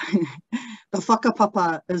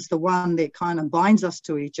whakapapa is the one that kind of binds us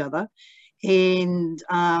to each other. And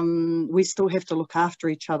we still have to look after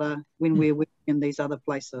each other when we're working in these other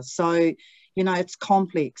places. So, you know, it's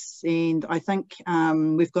complex. And I think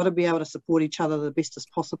we've got to be able to support each other the best as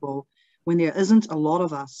possible when there isn't a lot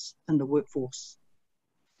of us in the workforce.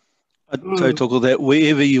 I tautoko that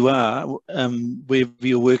wherever you are, wherever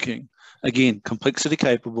you're working, again, complexity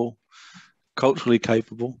capable, culturally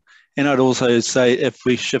capable. And I'd also say if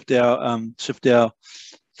we shift our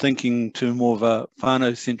thinking to more of a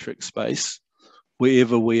whānau-centric space,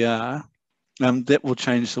 wherever we are, that will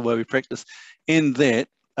change the way we practice. And that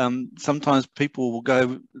sometimes people will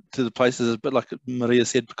go to the places, a bit like Maria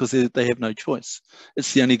said, because they have no choice.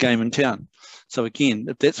 It's the only game in town. So again,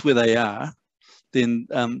 if that's where they are, then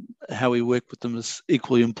how we work with them is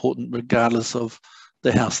equally important regardless of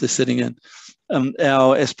the house they're sitting in.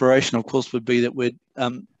 Our aspiration, of course, would be that we'd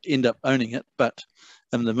end up owning it. But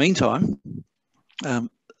in the meantime,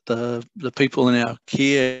 the people in our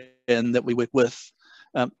care and that we work with,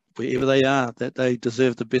 wherever they are, that they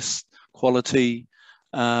deserve the best quality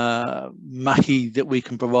mahi that we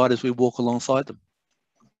can provide as we walk alongside them.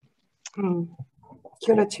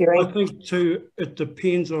 Kia ora, Terry. I think too, it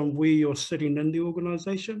depends on where you're sitting in the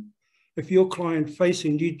organisation. If you're client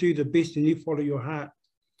facing, you do the best and you follow your heart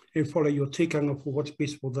and follow your tikanga for what's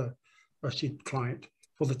best for the client,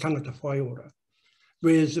 for the tangata whaiora.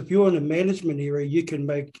 Whereas if you're in a management area, you can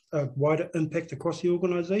make a wider impact across the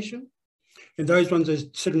organisation. And those ones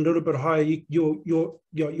that sit a little bit higher,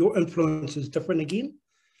 your influence is different again.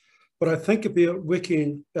 But I think if you're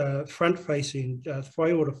working front-facing,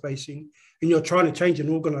 whai-ora-facing, and you're trying to change an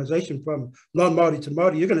organisation from non-Māori to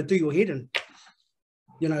Māori, you're going to do your head in,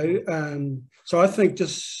 you know. So I think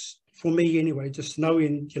just, for me anyway, just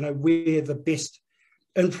knowing, you know, where the best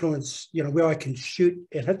influence, you know, where I can shoot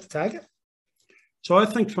and hit the target. So I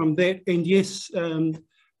think from that, and yes,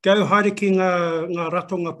 go haere ki ngā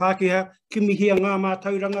ratonga Pākehā, kimihia ngā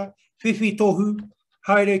mātauranga, whiwhi tohu,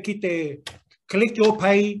 haere ki te collect your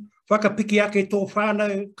pay, whakapiki ake tō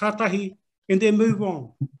whānau, kātahi, and then move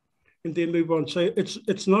on. And then move on. So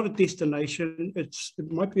it's not a destination. It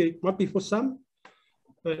might be for some,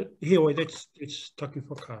 but here that's taku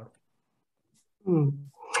whakaaro.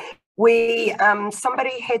 We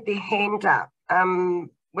somebody had their hand up.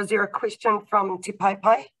 Was there a question from Te Pai?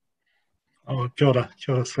 Oh, kia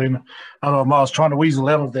ora, Selena. I was trying to weasel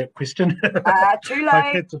out of that question. Too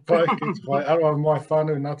late. Aroa mai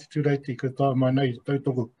whānau Ngāti Tūreiti, ko tā mai nei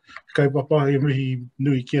tautoko kaupapa, he mihi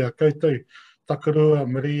nui ki a koutou. Takarua,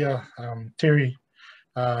 Maria, Terry,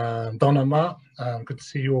 Donna Ma, good to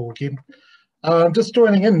see you all again. Just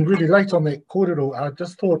joining in really late on that kōrero, I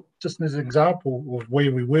just thought, just as an example of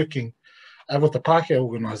where we're working with the Pākehā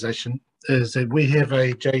organisation, is that we have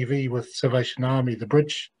a JV with Salvation Army, the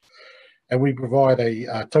Bridge, and we provide a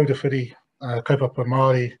tautawhiri, kaupapa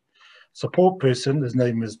Māori support person. His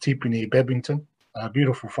name is Tipini Babington, a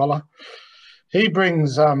beautiful fella. He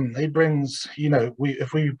brings, you know,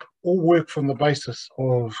 if we all work from the basis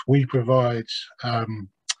of we provide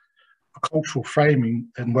cultural framing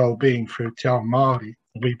and well-being through Te Ao Māori,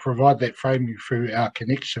 we provide that framing through our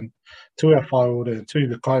connection to our whaiora and to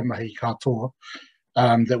the kaimahi katoa,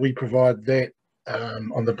 that we provide that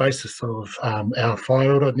on the basis of our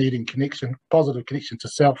whaiora needing connection, positive connection to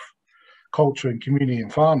self, culture and community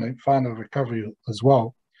and whānau recovery as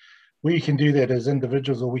well. We can do that as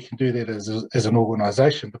individuals or we can do that as an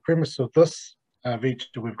organisation. The premise of this venture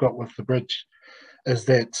we've got with the Bridge is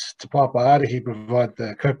that Te Papa Ārahi provide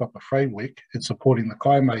the kaupapa framework in supporting the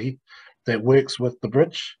kaimahi that works with the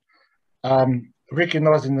Bridge,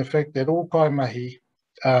 recognising the fact that all kaimahi,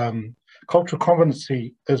 cultural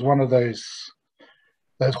competency is one of those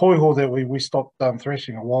hoiho that we stopped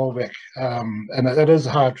thrashing a while back. And it is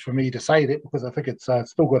hard for me to say that because I think it's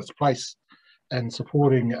still got its place in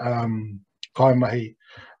supporting kaimahi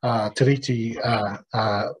tiriti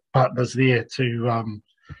partners there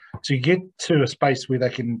to get to a space where they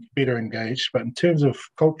can better engage. But in terms of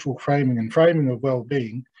cultural framing and framing of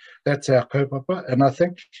well-being, that's our kaupapa. And I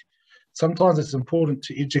think sometimes it's important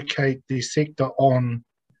to educate the sector on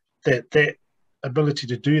that ability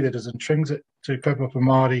to do that is intrinsic to kaupapa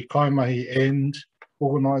Māori, kaimahi and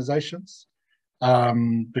organisations.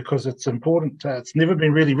 Because it's important, it's never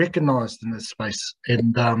been really recognised in this space,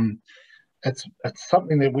 and it's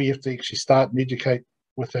something that we have to actually start and educate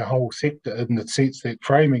with our whole sector in the sense that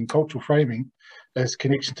framing, cultural framing, is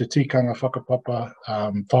connection to tikanga, whakapapa,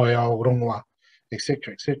 taiao, rongoa,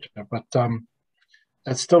 etc., etc. But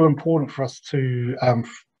it's still important for us to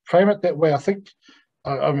frame it that way. I think,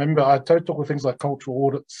 I remember I talk with things like cultural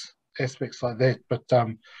audits, aspects like that, but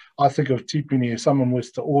I think of Tipini, if someone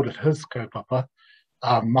was to audit his kaupapa,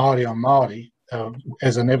 Māori on Māori,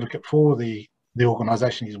 as an advocate for the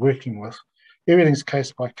organisation he's working with, everything's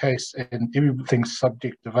case by case and everything's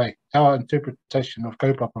subjective. Our interpretation of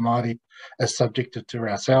kaupapa Māori is subjected to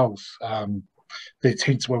ourselves. That's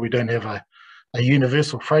hence why we don't have a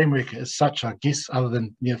universal framework as such, I guess, other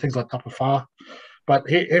than things like tapawhā. But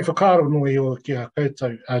he whakaaro nui o kia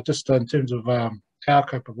koutou, just in terms of our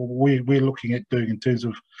kaupapa, we're looking at doing in terms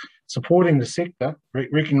of supporting the sector,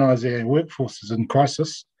 recognising our workforce is in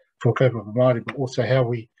crisis for kaupapa Māori, but also how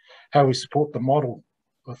we support the model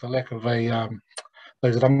with the lack of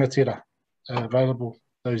those rangatira available,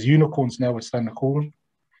 those unicorns now we're starting to call them.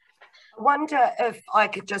 I wonder if I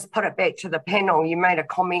could just put it back to the panel. You made a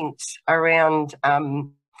comment around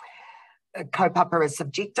kaupapa is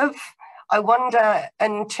subjective. I wonder,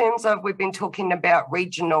 in terms of, we've been talking about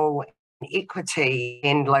regional equity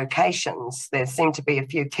and locations, there seem to be a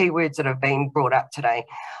few keywords that have been brought up today.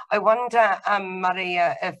 I wonder,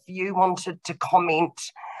 Maria, if you wanted to comment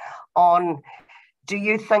on, do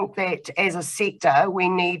you think that as a sector we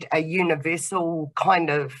need a universal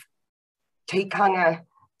kind of tikanga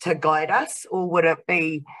to guide us, or would it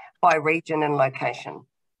be by region and location?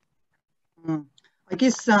 I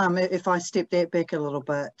guess if I step that back a little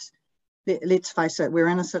bit, let's face it, we're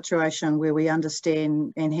in a situation where we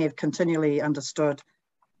understand and have continually understood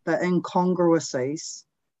the incongruities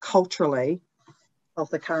culturally of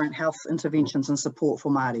the current health interventions and support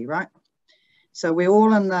for Māori, right? So we're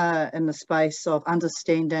all in the space of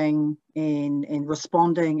understanding and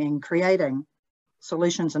responding and creating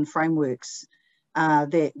solutions and frameworks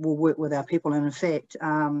that will work with our people. And in fact,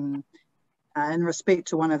 in respect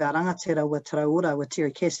to one of our rangatira with Te Raura, with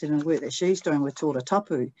Terry Cassidy, and the work that she's doing with Tōra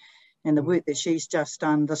Tapu, and the work that she's just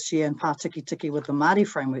done this year in Pātiki Tiki with the Māori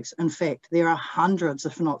frameworks. In fact, there are hundreds,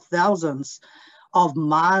 if not thousands, of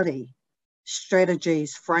Māori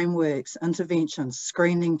strategies, frameworks, interventions,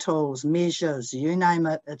 screening tools, measures, you name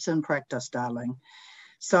it, it's in practice, darling.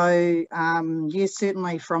 So yes,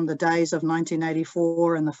 certainly from the days of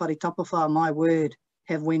 1984 and the Whare Tapawha, my word,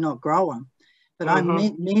 have we not grown. But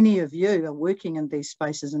many of you are working in these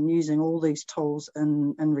spaces and using all these tools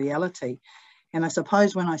in reality. And I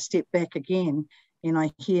suppose when I step back again and I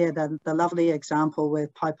hear the lovely example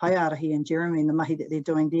with Pai Arahi and Jeremy and the mahi that they're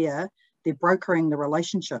doing there, they're brokering the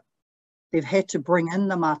relationship. They've had to bring in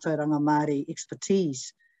the mātauranga Māori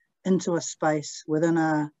expertise into a space within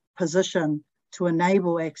a position to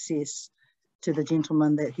enable access to the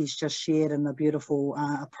gentleman that he's just shared and the beautiful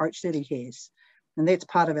approach that he has. And that's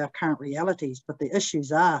part of our current realities. But the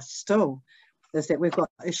issues are still, is that we've got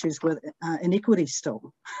issues with inequity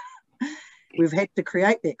still. We've had to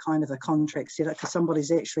create that kind of a contract setup because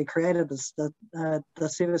somebody's actually created this, the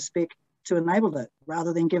service spec to enable it,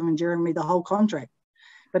 rather than giving Jeremy the whole contract.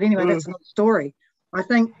 But anyway, that's another story. I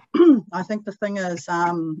think the thing is,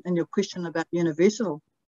 in your question about universal,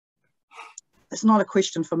 it's not a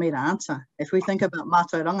question for me to answer. If we think about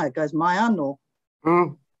mātauranga, it goes mai anō,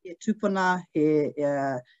 he tupuna, he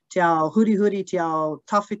te ao huri, te ao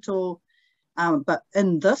tawhito, but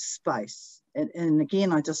in this space, and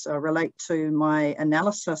again, I just relate to my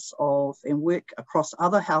analysis of and work across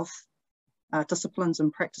other health disciplines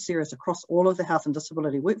and practice areas across all of the health and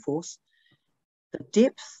disability workforce. The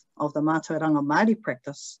depth of the mātauranga Māori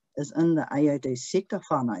practice is in the AOD sector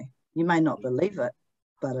whānau. You may not believe it,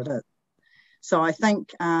 but it is. So I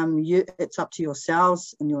think it's up to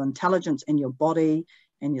yourselves and your intelligence and your body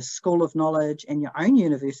and your school of knowledge and your own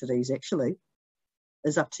universities actually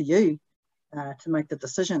is up to you to make the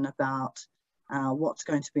decision about what's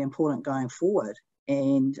going to be important going forward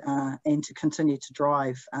and to continue to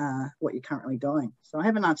drive what you're currently doing. So I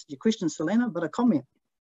haven't answered your question, Selena, but a comment.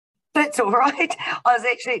 That's all right. I was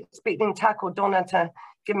actually expecting Tuck or Donna to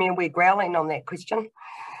give me a wee growling on that question,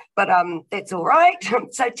 but that's all right.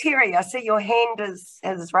 So Terry, I see your hand is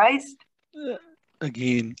raised.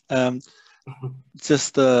 Again,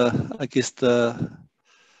 just I guess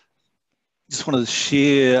just wanted to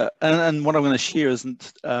share, and what I'm going to share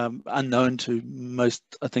isn't unknown to most,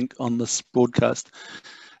 I think, on this broadcast.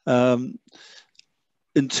 In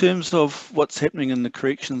terms of what's happening in the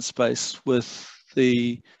correction space with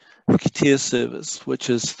the Care Service, which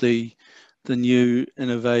is the new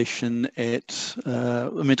innovation at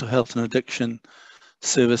a mental health and addiction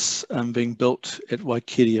service being built at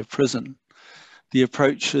Waikeria Prison. The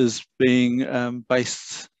approach is being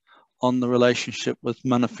based on the relationship with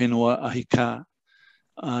mana whenua ahika,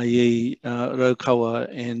 i.e. Raukawa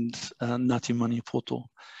and Ngāti Maniapoto,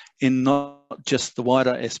 and not just the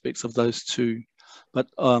wider aspects of those two, but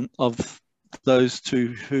of those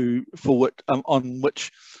two on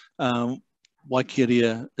which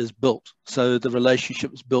Waikeria is built. So the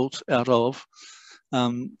relationship is built out of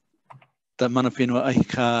the mana whenua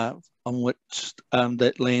ahika on which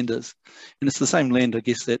that land is. And it's the same land, I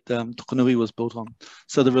guess, that Tokanui was built on.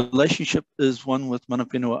 So the relationship is one with mana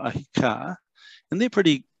whenua ahika, and they're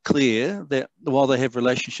pretty clear that while they have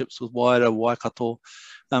relationships with wider Waikato,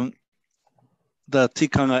 the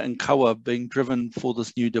tikanga and kawa being driven for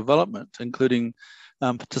this new development, including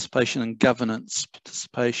participation in governance,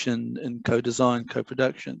 participation in co-design,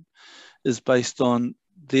 co-production, is based on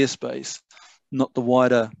their space, not the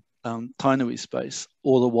wider Tainui space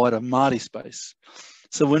or the wider Māori space.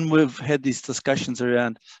 So when we've had these discussions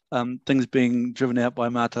around things being driven out by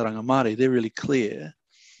mātauranga Māori, they're really clear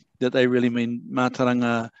that they really mean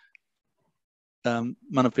mātauranga mana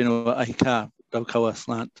whenua ahika, Raukawa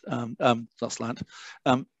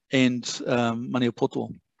and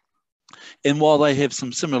Maniapoto. And while they have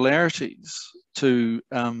some similarities to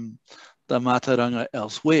the mātauranga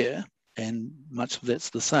elsewhere, and much of that's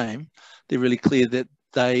the same, they're really clear that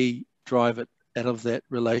they drive it out of that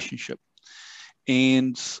relationship.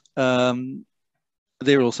 And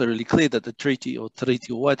they're also really clear that the treaty or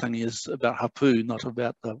Tiriti o Waitangi is about hapu, not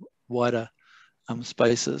about the wider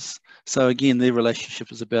spaces. So again, their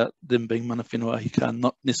relationship is about them being mana whenua ahika,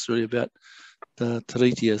 not necessarily about the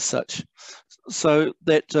tiriti as such. So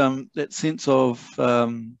that that sense of,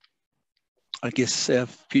 I guess, our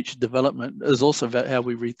future development is also about how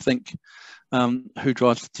we rethink who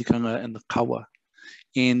drives the tikanga and the kawa.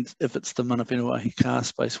 And if it's the mana whenua ahi ka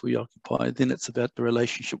space we occupy, then it's about the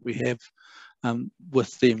relationship we have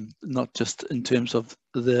with them, not just in terms of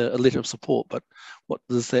a letter of support, but what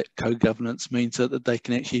does that co-governance mean so that they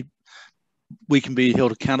can actually, we can be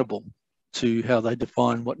held accountable to how they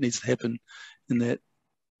define what needs to happen in that,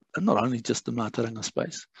 not only just the mātauranga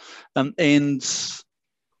space. And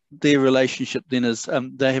their relationship then is,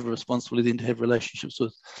 they have a responsibility then to have relationships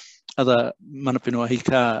with other mana whenua ahi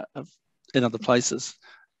ka in other places.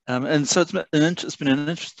 And so it's been an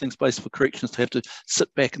interesting space for corrections to have to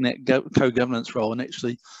sit back in that co-governance role, and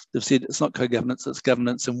actually they've said it's not co-governance, it's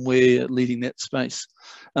governance, and we're leading that space.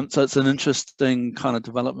 So it's an interesting kind of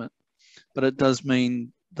development, but it does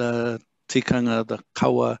mean the tikanga, the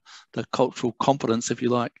kawa, the cultural competence, if you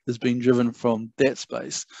like, is being driven from that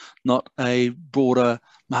space, not a broader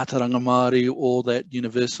mātauranga Māori or that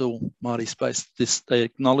universal Māori space. They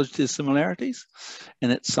acknowledge their similarities, and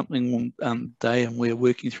it's something they and we're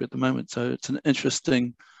working through at the moment. So it's an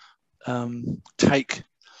interesting take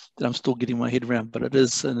that I'm still getting my head around, but it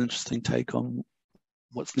is an interesting take on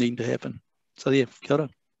what's needing to happen. So yeah, kia ora.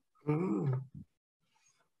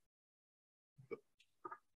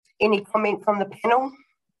 Any comment from the panel?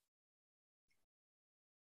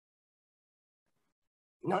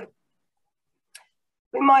 No.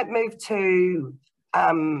 We might move to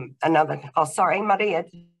another. Oh, sorry, Maria,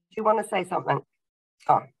 do you want to say something?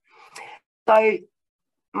 Oh. So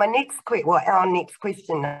our next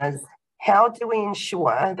question is, how do we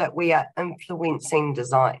ensure that we are influencing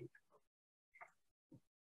design?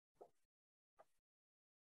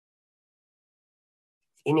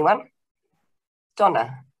 Anyone?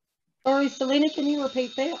 Donna? Sorry, Selena, can you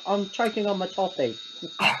repeat that? I'm choking on my toffee.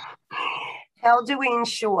 How do we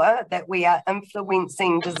ensure that we are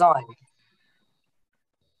influencing design?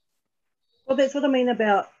 Well, that's what I mean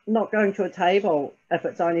about not going to a table if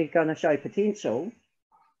it's only going to show potential.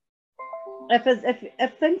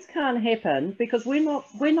 If things can't happen, because we're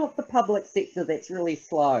not the public sector that's really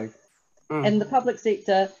slow. And the public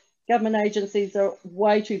sector, government agencies are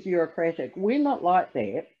way too bureaucratic. We're not like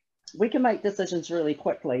that. We can make decisions really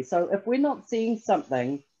quickly. So if we're not seeing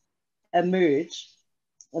something emerge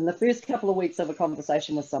in the first couple of weeks of a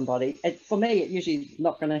conversation with somebody, for me, it usually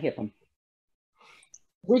not going to happen.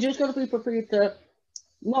 We just got to be prepared to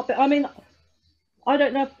not be, I mean, I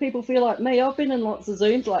don't know if people feel like me. I've been in lots of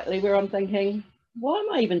Zooms lately where I'm thinking, why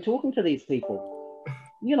am I even talking to these people?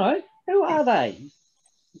 You know, who are they?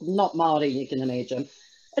 Not Māori, you can imagine.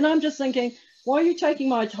 And I'm just thinking, why are you taking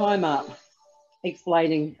my time up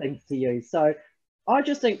explaining things to you? So I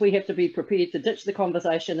just think we have to be prepared to ditch the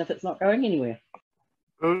conversation if it's not going anywhere.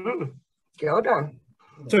 Kia ora.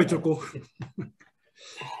 Tautoko.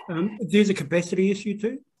 There's a capacity issue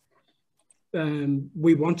too.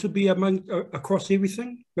 We want to be across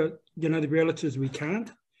everything, but you know the reality is we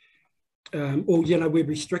can't. Or you know we're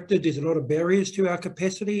restricted. There's a lot of barriers to our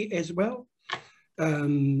capacity as well.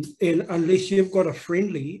 And unless you've got a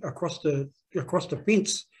friendly across the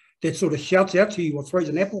fence that sort of shouts out to you or throws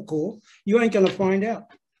an apple core, you ain't going to find out.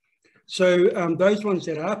 So those ones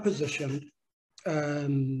that are positioned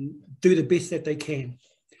do the best that they can.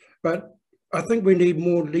 But I think we need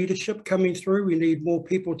more leadership coming through. We need more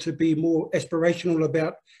people to be more aspirational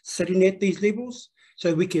about sitting at these levels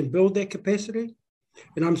so we can build that capacity.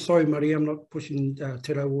 And I'm sorry, Maria, I'm not pushing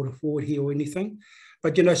Te Rawater forward here or anything,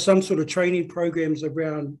 but, you know, some sort of training programs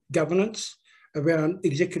around governance, around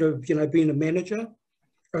executive, you know, being a manager,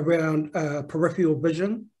 around peripheral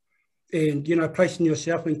vision, and, you know, placing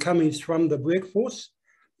yourself in comings from the workforce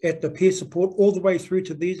at the peer support all the way through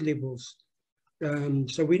to these levels.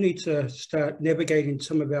 So we need to start navigating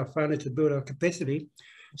some of our whānau to build our capacity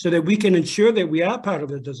so that we can ensure that we are part of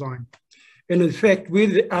the design. And in fact,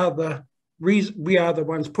 we are the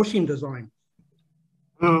ones pushing design.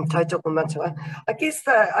 Tautoko matua. I guess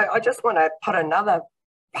I just want to put another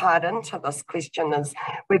part into this question is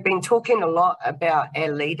we've been talking a lot about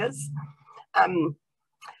our leaders. Who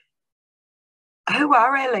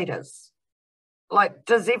are our leaders? Like,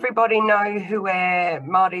 does everybody know who our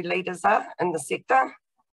Māori leaders are in the sector?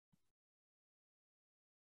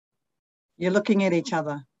 You're looking at each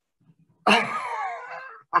other. I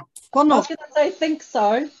was going to say, think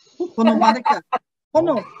so. Pono Marika.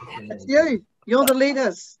 Pono, it's you. You're the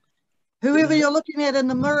leaders. Whoever you're looking at in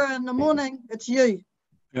the mirror in the morning, it's you.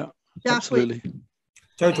 Yeah, absolutely.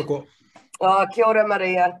 Tautoko. Oh, kia ora,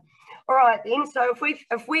 Maria. All right, then. So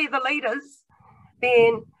if we're the leaders,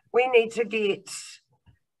 then we need to get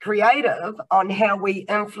creative on how we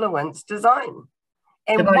influence design.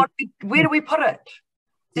 And where do we put it?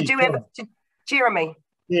 Did you ever, Jeremy?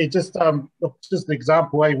 Yeah, just an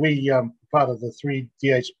example. We part of the 3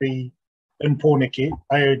 DHB in Pōneke,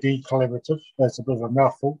 AOD Collaborative. That's a bit of a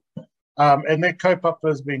mouthful. And that kaupapa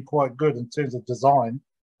has been quite good in terms of design.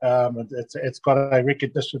 It's got a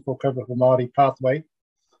recognition for kaupapa Māori pathway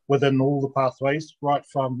within all the pathways, right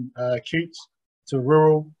from acute to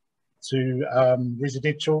rural to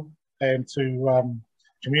residential and to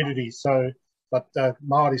community. So, but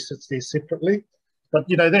Māori sits there separately. But,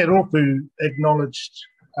 you know, that Rōpū acknowledged,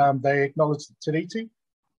 they acknowledged the tiriti.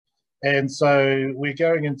 And so we're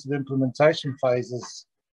going into the implementation phases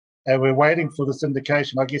and we're waiting for this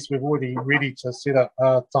indication. I guess we're already ready to set up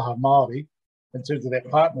Taha Māori in terms of that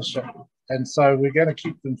partnership. And so we're going to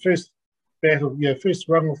keep them first battle, first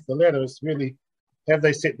rung off the ladder is really, have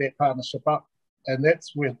they set that partnership up? And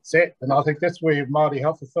that's where it's at. And I think that's where Māori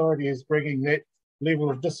Health Authority is bringing that level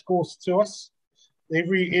of discourse to us.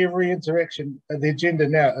 Every interaction, the agenda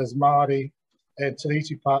now is Māori and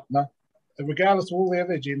tiriti partner. And regardless of all the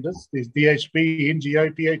other agendas, there's DHB,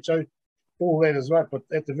 NGO, PHO, all that is right. But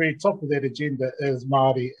at the very top of that agenda is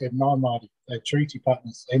Māori and non-Māori treaty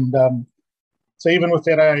partners. And so even with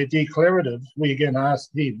that AOD collaborative, we're going to ask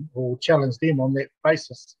them or challenge them on that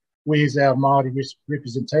basis. Where's our Māori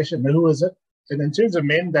representation? Who is it? And in terms of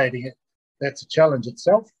mandating it, that's a challenge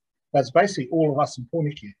itself. But it's basically all of us in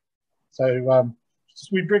Pōneke. So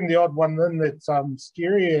we bring the odd one in that's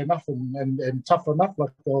scary enough and tough enough,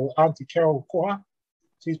 like the Auntie Carol Koha.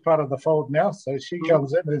 She's part of the fold now, so she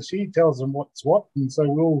comes in and she tells them what's what. And so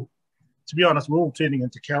we're all, to be honest, we're all turning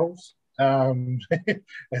into Carols. And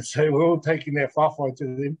so we're all taking their whawhai to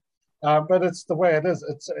them. But it's the way it is.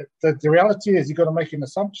 The reality is you've got to make an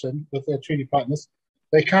assumption with their treaty partners.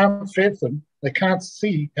 They can't fathom, they can't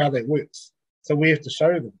see how that works. So we have to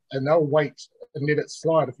show them, and they'll wait and let it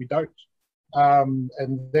slide if we don't. And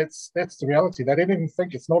that's the reality. They don't even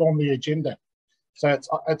think it's not on the agenda. So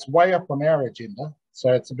it's way up on our agenda.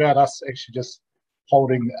 So it's about us actually just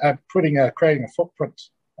creating a footprint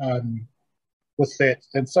with that.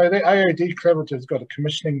 And so the AOD collaborative has got a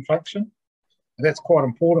commissioning function, and that's quite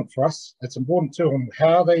important for us. It's important too on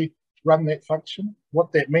how they run that function,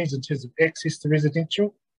 what that means in terms of access to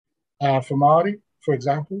residential for Māori, for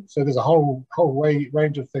example. So there's a whole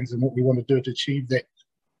range of things in what we want to do to achieve that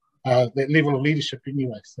level of leadership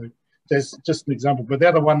anyway. So there's just an example. But the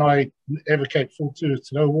other one I advocate for too is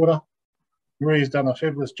Te Rauora. Maria's done a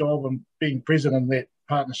fabulous job on being present in that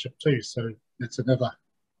partnership too. So that's another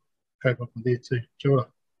cope up there too. Kia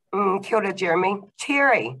ora. Kia ora, Jeremy.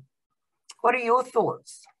 Terry, what are your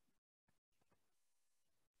thoughts?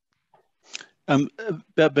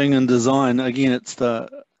 About being in design, again, it's got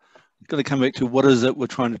to come back to what is it we're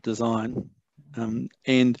trying to design.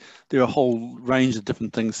 And there are a whole range of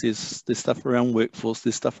different things. There's stuff around workforce,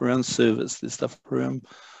 there's stuff around service, there's stuff around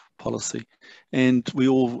policy. And we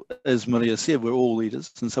all, as Maria said, we're all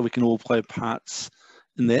leaders, and so we can all play parts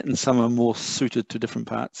in that, and some are more suited to different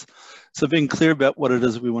parts. So being clear about what it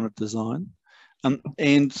is we want to design, and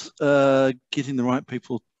getting the right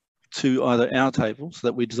people to either our table so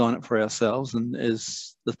that we design it for ourselves, and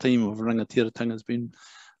as the theme of Rangatiratanga has been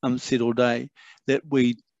said all day, that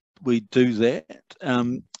we do that,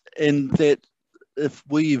 and that if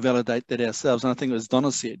we validate that ourselves, and I think as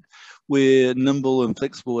Donna said, we're nimble and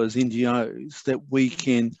flexible as NGOs, that we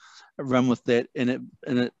can run with that, and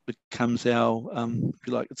it becomes our, if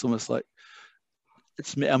you like, it's almost like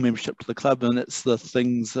it's our membership to the club, and it's the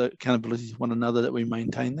things, accountability to one another, that we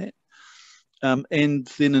maintain that. And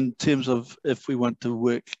then in terms of if we want to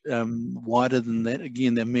work wider than that,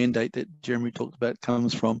 again, the mandate that Jeremy talked about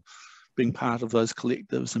comes from being part of those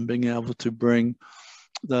collectives and being able to bring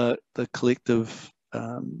the collective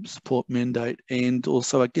support mandate, and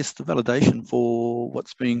also, I guess, the validation for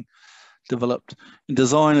what's being developed. And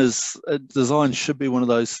design should be one of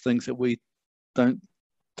those things that we don't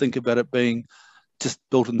think about it being just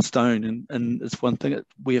built in stone, and it's one thing that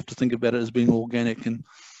we have to think about it as being organic and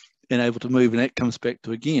able to move, and that comes back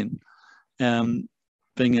to, again,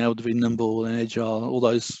 being able to be nimble and agile, all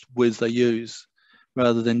those words they use,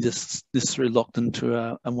 rather than just necessarily locked into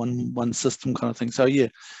a one system kind of thing. So yeah,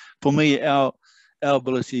 for me, our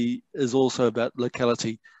ability is also about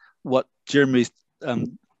locality. What Jeremy's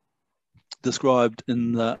described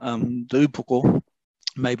in the upoko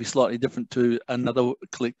may be slightly different to another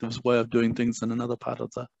collective's way of doing things in another part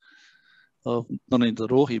of not only the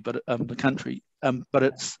rohi, but the country. But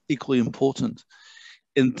it's equally important.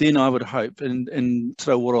 And then I would hope, and Te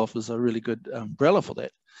Rauora offers a really good umbrella for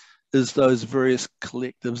that, is those various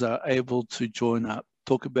collectives are able to join up,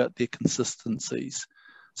 talk about their consistencies,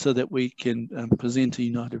 so that we can present a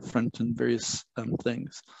united front in various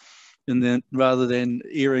things. And then, rather than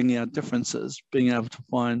airing our differences, being able to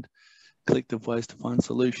find collective ways to find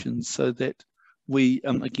solutions, so that we,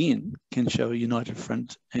 again, can show a united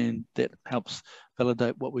front, and that helps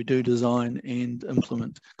validate what we do design and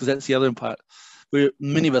implement, because that's the other part.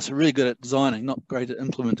 Many of us are really good at designing, not great at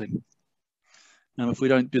implementing. If we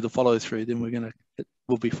don't do the follow through, then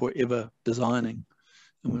we'll be forever designing.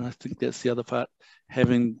 And I think that's the other part.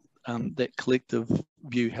 Having that collective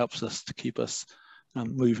view helps us to keep us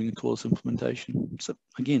moving towards implementation. So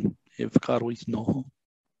again, whakaaro i noho.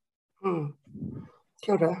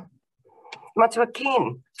 Kia ora. Matua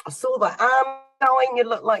Ken, I saw the arm going. You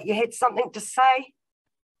look like you had something to say.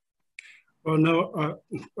 Well, no,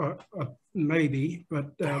 maybe,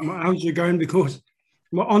 but my arms are going because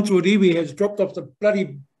my entourage iwi has dropped off the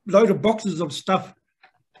bloody load of boxes of stuff.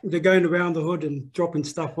 They're going around the hood and dropping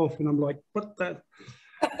stuff off, and I'm like, what the?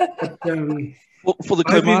 But, for the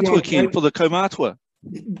kaumatua, Ken, for the kaumatua.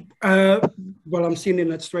 Well, I'm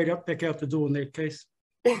sending it straight up back out the door in that case.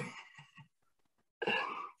 Kia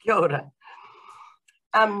ora.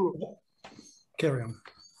 Carry on.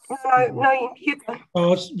 No, you go.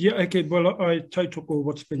 Oh, yeah, okay. Well, I took all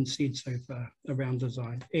what's been said so far around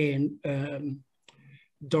design, and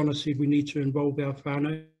Donna said we need to involve our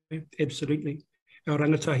whānau, absolutely. Our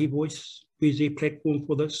rangatahi voice, where's their platform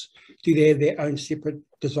for this? Do they have their own separate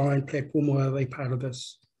design platform, or are they part of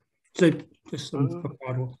this? So, just some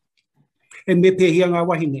whakaaro. And me pēhia ngā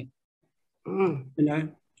wahine. You know,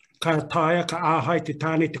 ka taia, ka āhai te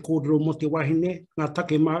tāne te kōrero mo te wahine, ngā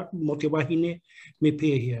take mo te wahine, me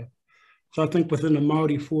pēhia. So I think within a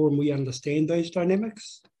Māori forum, we understand those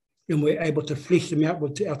dynamics, and we're able to flesh them out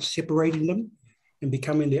without separating them and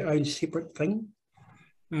becoming their own separate thing.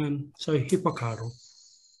 So he whakaaro.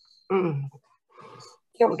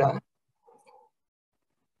 Kia ora.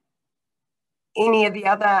 Any of the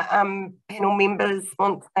other panel members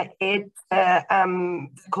want to add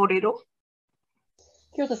kōrero?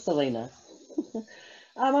 Kia ora, Selena.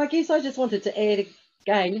 I guess I just wanted to add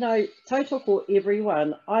again, you know, tautoko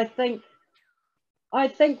everyone. I think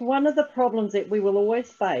one of the problems that we will always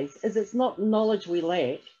face is it's not knowledge we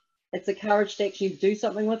lack, it's the courage to actually do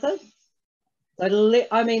something with it. So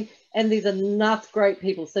I mean, and there's enough great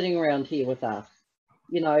people sitting around here with us,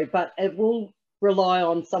 you know, but it will rely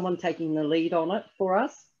on someone taking the lead on it for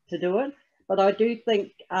us to do it. But I do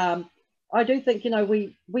think, you know,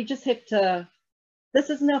 we just have to. This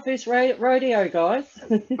isn't our first rodeo, guys.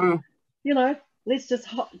 You know, let's just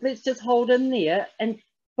hold in there,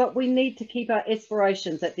 but we need to keep our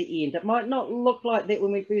aspirations at the end. It might not look like that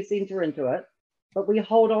when we first enter into it, but we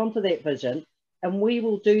hold on to that vision, and we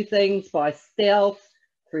will do things by stealth,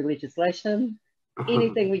 through legislation,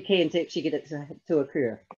 anything we can to actually get it to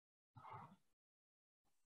occur.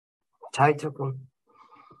 Tautoko.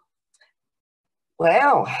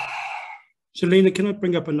 Wow. Selena, can I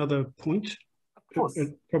bring up another point? Of course.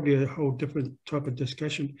 Probably a whole different type of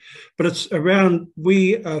discussion, but it's around,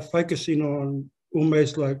 we are focusing on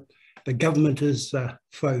almost like the government is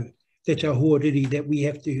foe. That's our hoariri that we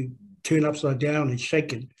have to turn upside down and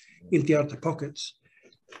shake and empty out the pockets.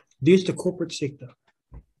 There's the corporate sector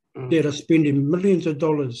that are spending millions of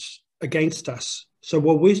dollars against us. So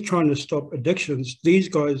while we're trying to stop addictions, these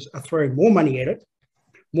guys are throwing more money at it,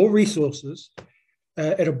 more resources.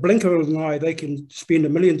 At a blink of an eye, they can spend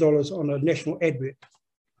 $1 million on a national advert.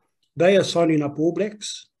 They are signing up All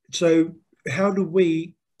Blacks. So how do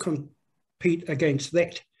we compete against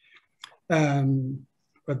that?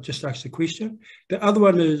 I've just asked the question. The other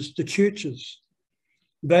one is the churches.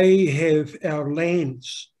 They have our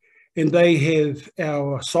lands and they have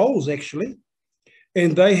our souls, actually,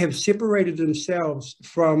 and they have separated themselves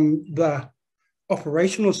from the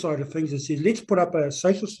operational side of things and said, let's put up a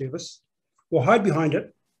social service. We'll hide behind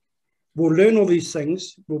it. We'll learn all these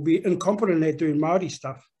things. We'll be incompetent at doing Māori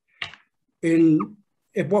stuff. And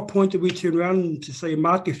at what point do we turn around to say,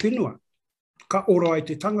 mā te whenua, ka ora ai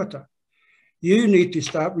te tangata? You need to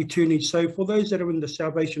start returning. So for those that are in the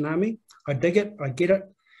Salvation Army, I dig it, I get it.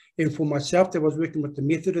 And for myself that was working with the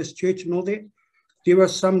Methodist Church and all that, there are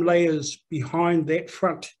some layers behind that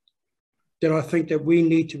front that I think that we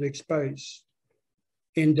need to expose.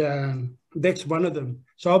 And that's one of them.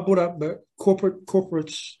 So I brought up the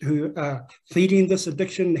corporates who are feeding this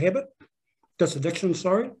addiction, and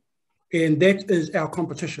that is our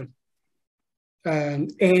competition.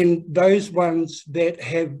 And those ones that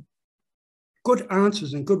have good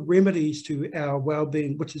answers and good remedies to our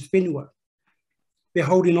well-being, which is whenua. They're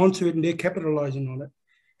holding on to it and they're capitalising on it.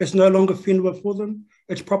 It's no longer whenua for them.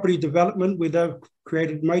 It's property development where they've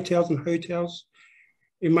created motels and hotels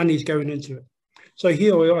and money's going into it. So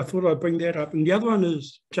here, I thought I'd bring that up. And the other one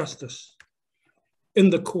is justice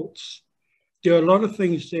in the courts. There are a lot of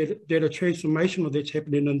things that are transformational that's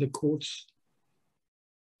happening in the courts.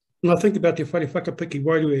 And I think about te whare whakapiki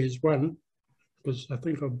wairua as one, because I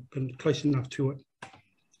think I've been close enough to it,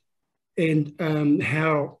 and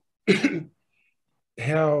how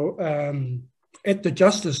at the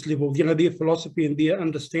justice level, you know, their philosophy and their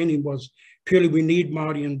understanding was purely we need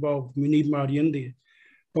Māori involved, we need Māori in there.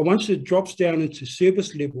 But once it drops down into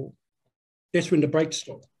service level, that's when the brakes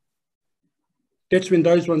stop. That's when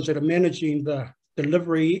those ones that are managing the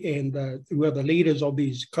delivery and who are the leaders of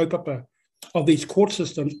these kaupapa, of these court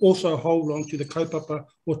systems, also hold on to the kaupapa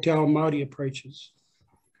or te ao Māori approaches.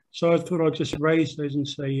 So I thought I'd just raise those and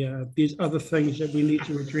say there's other things that we need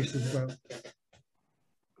to address as well.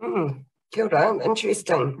 Kia ora,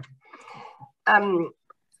 interesting. On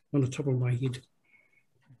the top of my head.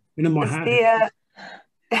 And in my heart.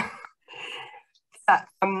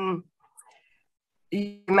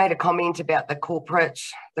 You made a comment about the corporate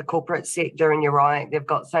sector, and you're right. They've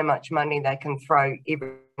got so much money they can throw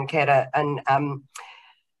everything at it. And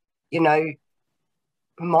you know,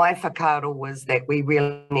 my whakaaro was that we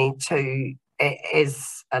really need to,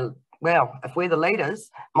 well, if we're the leaders,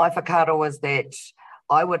 my whakaaro was that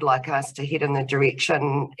I would like us to head in the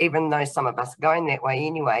direction, even though some of us are going that way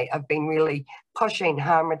anyway, of being really pushing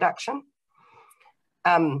harm reduction.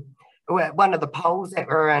 One of the polls that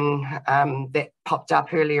were in, that popped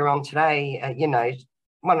up earlier on today, you know,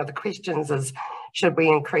 one of the questions is, should we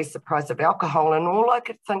increase the price of alcohol? And all I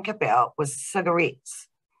could think about was cigarettes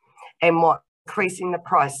and what increasing the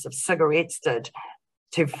price of cigarettes did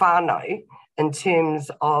to whānau in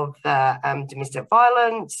terms of the domestic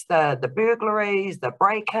violence, the burglaries, the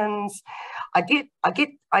break-ins. I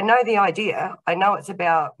know the idea. I know it's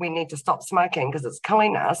about we need to stop smoking because it's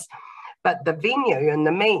killing us. But the venue and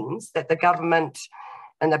the means that the government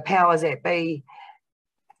and the powers that be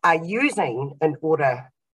are using in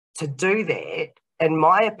order to do that, in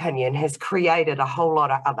my opinion, has created a whole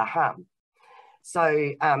lot of other harm. So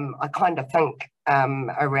I kind of think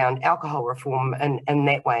around alcohol reform in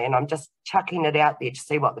that way, and I'm just chucking it out there to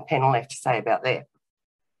see what the panel have to say about that.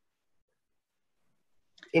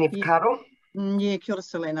 Any whakaaro? Yeah, kia ora,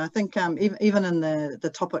 Selena. I think even in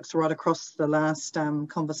the topics right across the last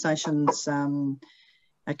conversations,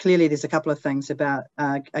 clearly there's a couple of things about,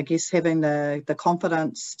 I guess, having the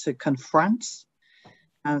confidence to confront.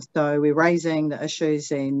 So we're raising the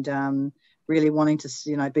issues and really wanting to,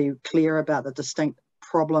 you know, be clear about the distinct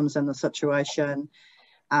problems in the situation,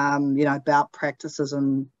 you know, about practices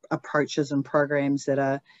and approaches and programs that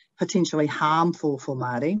are potentially harmful for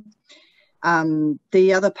Māori.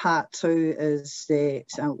 The other part too is that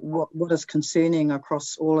what is concerning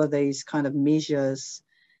across all of these kind of measures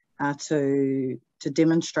to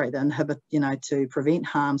demonstrate that inhibit, you know, to prevent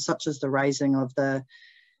harm, such as the raising of the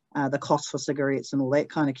cost for cigarettes and all that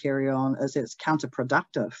kind of carry on, is it's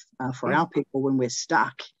counterproductive for our people when we're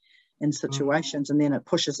stuck in situations, and then it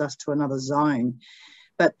pushes us to another zone.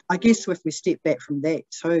 But I guess if we step back from that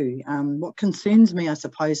too, what concerns me, I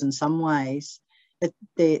suppose, in some ways,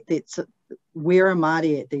 that's where are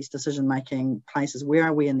Māori at these decision-making places? Where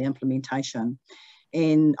are we in the implementation?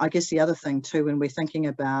 And I guess the other thing too, when we're thinking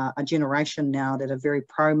about a generation now that are very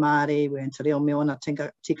pro-Māori, we're in Te Reo Meona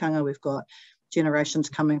tikanga, we've got generations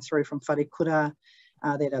coming through from whare kura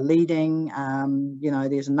that are leading. You know,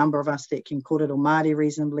 there's a number of us that can kōrero Māori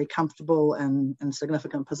reasonably comfortable in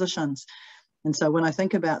significant positions. And so when I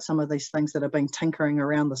think about some of these things that have been tinkering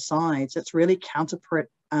around the sides, it's really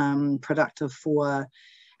counterproductive for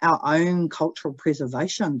our own cultural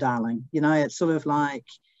preservation, darling. You know, it's sort of like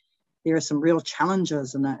there are some real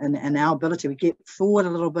challenges in our ability. We get forward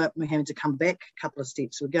a little bit, we're having to come back a couple of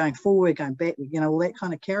steps. We're going forward, going back, you know, all that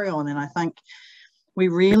kind of carry on. And I think we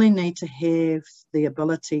really need to have the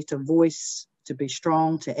ability to voice, to be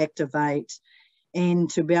strong, to activate, and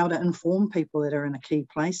to be able to inform people that are in key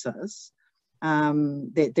places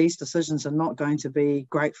that these decisions are not going to be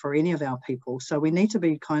great for any of our people. So we need to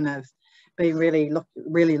be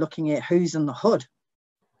really looking at who's in the hood.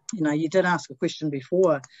 You know, you did ask a question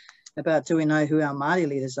before about, do we know who our Māori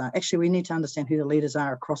leaders are? Actually, we need to understand who the leaders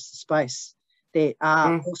are across the space that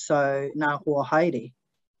are also ngā hoa haere.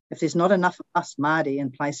 If there's not enough of us Māori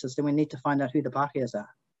in places, then we need to find out who the Pākehās are,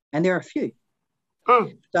 and there are a few.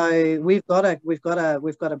 So we've got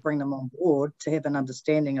to bring them on board to have an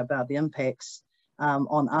understanding about the impacts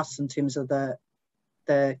on us in terms of the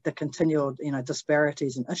continual, you know,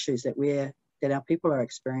 disparities and issues that our people are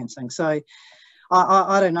experiencing. So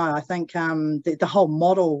I don't know. I think the whole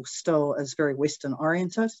model still is very Western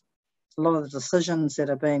oriented. A lot of the decisions that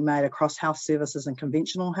are being made across health services and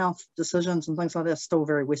conventional health decisions and things like that are still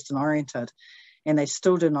very Western oriented, and they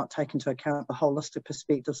still do not take into account the holistic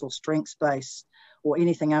perspectives or strengths base or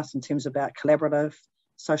anything else in terms about collaborative,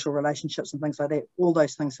 social relationships and things like that. All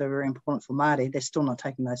those things are very important for Māori. They're still not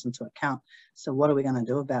taking those into account. So what are we going to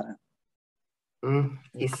do about it?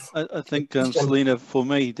 Yes. I think, Selena, for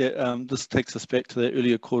me, that this takes us back to that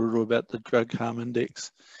earlier korero about the drug harm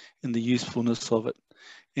index and the usefulness of it.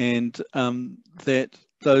 And that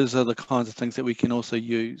those are the kinds of things that we can also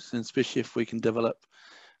use, and especially if we can develop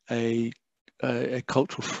a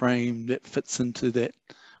cultural frame that fits into that,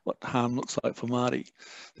 what harm looks like for Māori,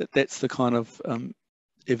 that's the kind of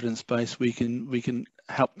evidence base we can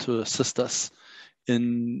help to assist us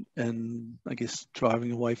in I guess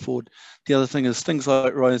driving a way forward. The other thing is things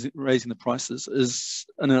like raising the prices is,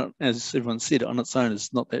 and as everyone said, on its own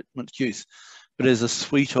is not that much use, but as a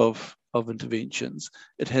suite of interventions,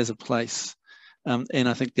 it has a place. And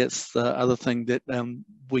I think that's the other thing, that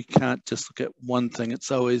we can't just look at one thing.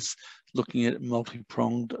 It's always looking at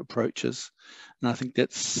multi-pronged approaches. And I think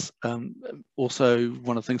that's also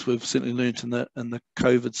one of the things we've certainly learned in the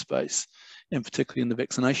COVID space, and particularly in the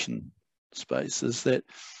vaccination space, is that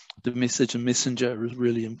the message and messenger is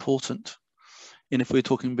really important. And if we're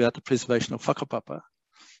talking about the preservation of whakapapa,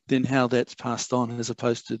 then how that's passed on, as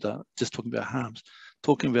opposed to just talking about harms,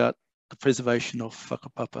 talking about the preservation of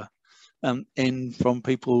whakapapa, and from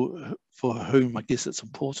people for whom I guess it's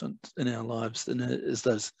important in our lives, and it is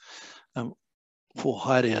those for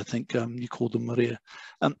haere, I think you called them Maria,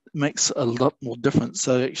 makes a lot more difference.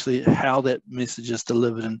 So actually how that message is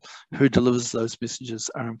delivered and who delivers those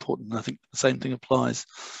messages are important. And I think the same thing applies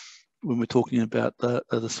when we're talking about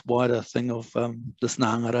this wider thing of this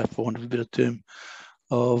nāngara, for want of a better term,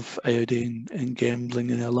 of AOD and gambling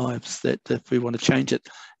in our lives, that if we want to change it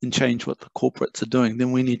and change what the corporates are doing,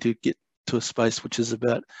 then we need to get to a space which is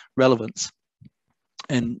about relevance.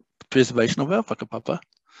 And preservation of our whakapapa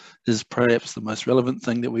is perhaps the most relevant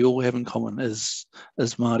thing that we all have in common as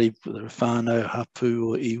Māori, whether whānau,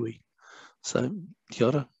 hapu or iwi. So, kia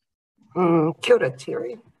ora. Kia ora,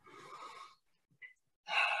 Terry.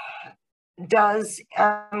 Does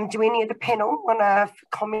do any of the panel want to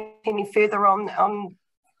comment any further on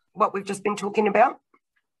what we've just been talking about?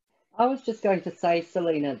 I was just going to say,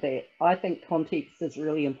 Selena, that I think context is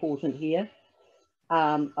really important here.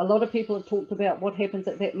 A lot of people have talked about what happens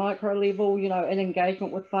at that micro level, you know, in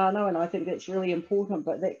engagement with whānau, and I think that's really important,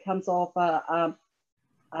 but that comes off,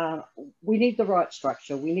 we need the right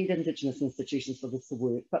structure, we need Indigenous institutions for this to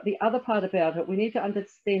work. But the other part about it, we need to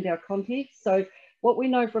understand our context. So what we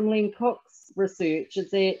know from Len Cook's research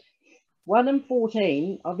is that 1 in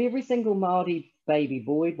 14 of every single Māori baby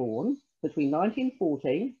boy born between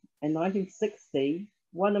 1914 and 1960,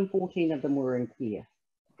 1 in 14 of them were in care.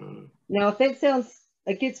 Now, if that sounds,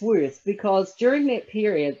 it gets worse, because during that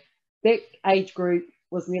period, that age group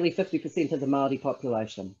was nearly 50% of the Māori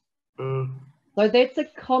population. So that's a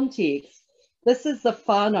context. This is the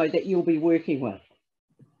whānau that you'll be working with.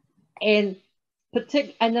 And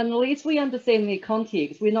unless we understand their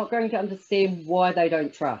context, we're not going to understand why they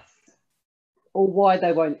don't trust or why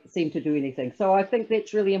they won't seem to do anything. So I think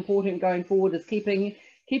that's really important going forward, is keeping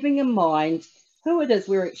in mind who it is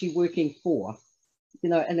we're actually working for. You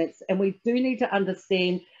know, and we do need to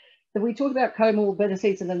understand that we talk about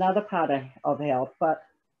comorbidities in another part of health, but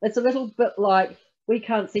it's a little bit like we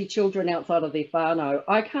can't see children outside of their whānau.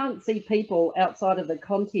 I can't see people outside of the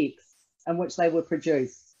context in which they were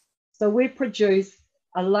produced. So we've produced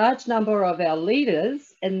a large number of our leaders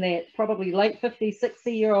in that probably late 50,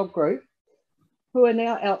 60-year-old group who are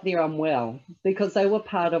now out there unwell because they were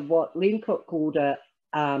part of what Len Cook called a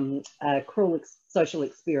cruel social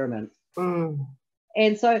experiment.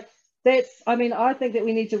 And so that's, I mean, I think that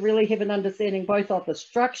we need to really have an understanding both of the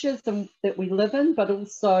structures that we live in, but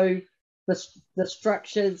also the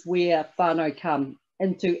structures where whānau come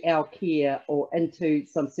into our care or into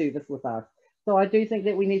some service with us. So I do think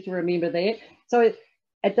that we need to remember that. So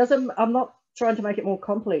it doesn't, I'm not trying to make it more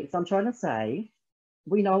complex. I'm trying to say,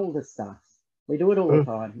 we know all this stuff. We do it all the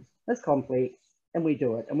time. It's complex and we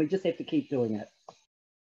do it, and we just have to keep doing it.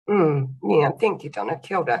 Yeah, thank you, Donna.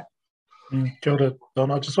 Kia ora. Kia ora,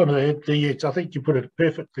 Donna. I just wanted to add, I think you put it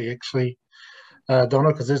perfectly, actually,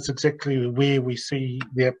 Donna, because that's exactly where we see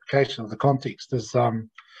the application of the context is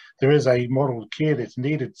there is a model of care that's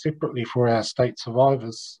needed separately for our state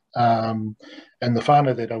survivors and the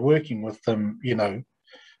whānau that are working with them. You know,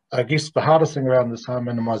 I guess the hardest thing around this harm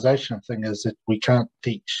minimisation thing is that we can't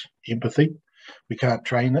teach empathy. We can't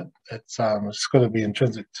train it. It's got to be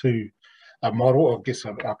intrinsic to a model, I guess,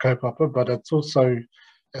 our kaupapa, but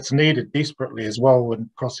it's needed desperately as well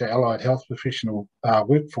across our allied health professional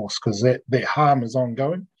workforce, because that harm is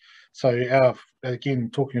ongoing. So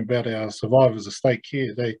again, talking about our survivors of state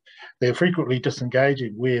care, they're frequently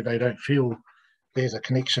disengaging where they don't feel there's a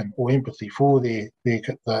connection or empathy for their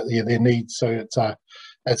needs. So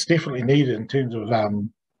it's definitely needed in terms of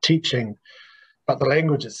teaching. But the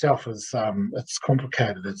language itself is it's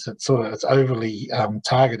complicated. It's overly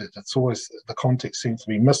targeted. It's always, the context seems to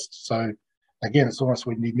be missed. So again, it's almost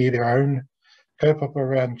we need our own kaupapa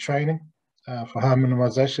around training for harm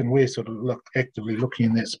minimisation. We're sort of actively looking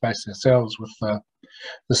in that space ourselves with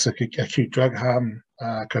this acute drug harm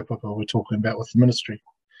kaupapa we're talking about with the ministry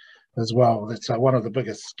as well. That's one of the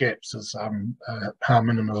biggest gaps is harm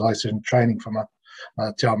minimisation training from a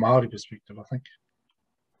Te Ao Māori perspective, I think.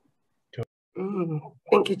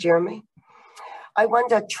 Thank you, Jeremy. I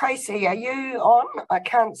wonder, Tracy, are you on? I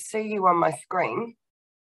can't see you on my screen.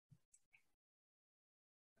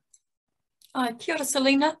 Kia ora,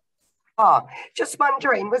 Selina. Oh, just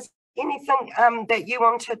wondering, was anything that you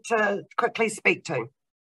wanted to quickly speak to?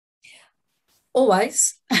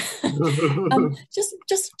 Always.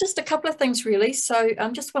 Just a couple of things really. So I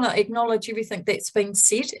just want to acknowledge everything that's been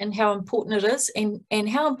said and how important it is, and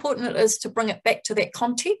how important it is to bring it back to that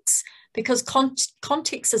context, because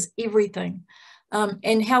context is everything,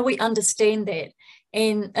 and how we understand that.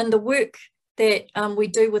 And the work that we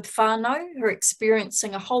do with whānau who are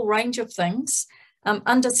experiencing a whole range of things,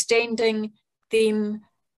 understanding them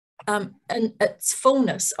in its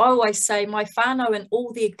fullness. I always say my whānau in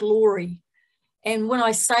all their glory. And when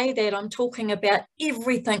I say that, I'm talking about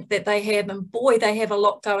everything that they have, and boy, they have a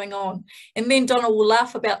lot going on. And me and Donna will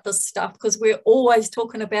laugh about this stuff because we're always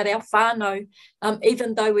talking about our whānau,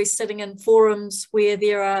 even though we're sitting in forums where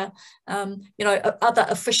there are, other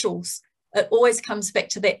officials. It always comes back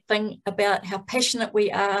to that thing about how passionate we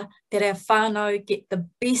are that our whānau get the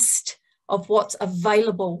best of what's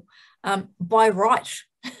available by right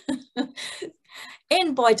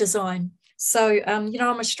and by design. So,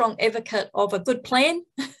 I'm a strong advocate of a good plan,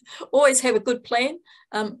 always have a good plan,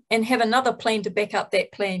 and have another plan to back up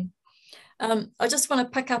that plan. I just want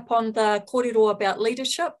to pick up on the kōrero about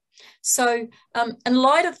leadership. So in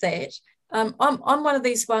light of that, I'm one of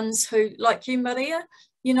these ones who, like you, Maria,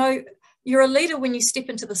 you're a leader when you step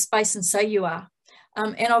into the space and say you are.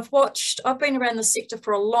 And I've been around the sector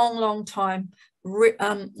for a long, long time,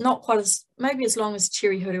 not quite maybe as long as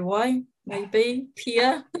Cherry Huruwai. Maybe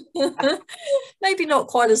Pia, maybe not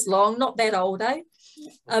quite as long, not that old, eh?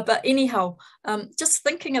 But anyhow, just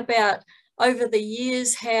thinking about over the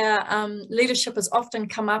years how leadership has often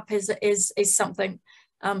come up as something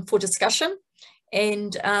for discussion,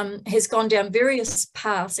 and has gone down various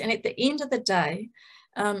paths. And at the end of the day,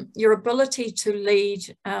 your ability to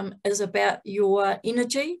lead is about your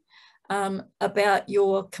energy, about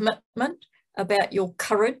your commitment, about your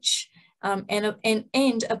courage,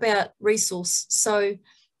 and about resource. So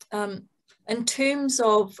in terms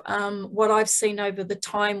of what I've seen over the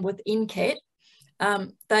time with NCAT,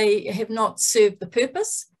 they have not served the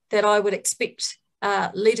purpose that I would expect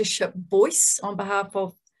leadership voice on behalf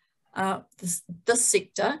of this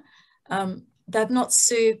sector. They've not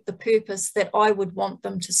served the purpose that I would want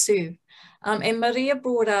them to serve. And Maria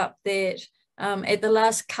brought up that at the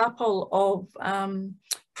last couple of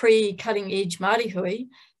pre-cutting edge Māori hui,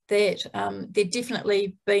 that there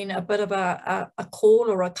definitely been a bit of a call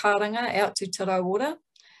or a karanga out to Te Rauora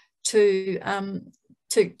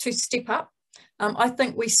to step up. I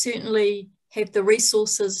think we certainly have the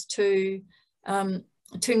resources to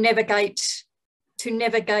navigate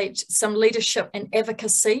some leadership and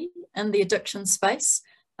advocacy in the addiction space,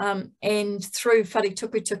 and through Whare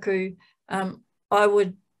Tukutuku, I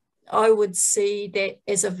would see that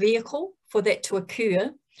as a vehicle for that to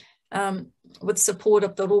occur, with support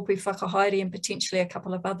of the Rōpū Whakahaere and potentially a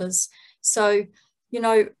couple of others. So,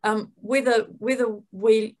 whether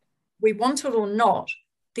we want it or not,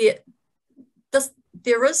 there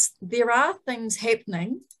are things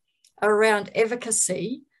happening around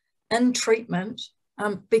advocacy in treatment,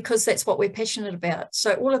 because that's what we're passionate about.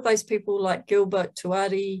 So all of those people like Gilbert,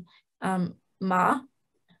 Tuari,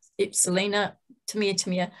 Selina,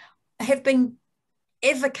 Tamia, have been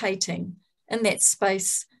advocating in that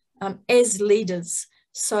space as leaders.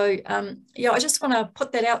 So I just want to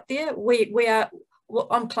put that out there.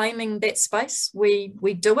 I'm claiming that space. We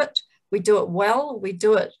do it well, we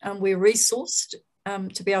do it, we're resourced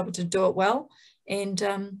to be able to do it well, and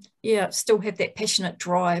still have that passionate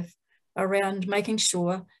drive around making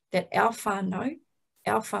sure that our whānau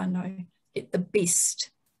get the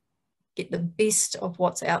best of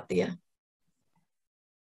what's out there.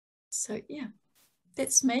 So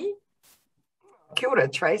that's me. Kia ora,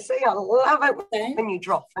 Tracy. I love it when you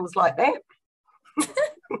drop things like that.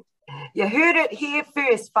 You heard it here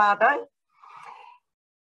first, Father.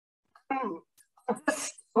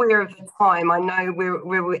 aware of the time. I know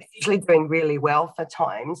we're actually doing really well for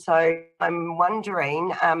time. So I'm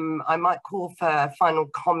wondering, I might call for final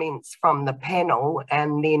comments from the panel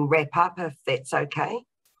and then wrap up if that's okay.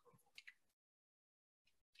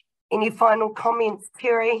 Any final comments,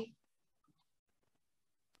 Terry?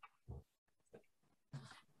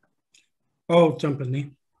 I'll jump in there.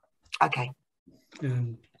 Okay.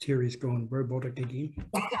 Terry's gone robotic again.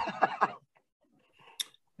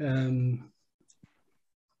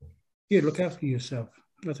 Yeah, look after yourself.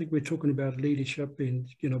 I think we're talking about leadership and,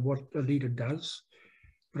 you know, what a leader does.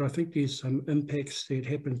 But I think there's some impacts that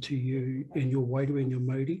happen to you and your wairu and your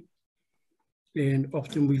mauri. And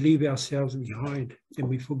often we leave ourselves behind and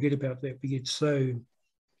we forget about that. We get so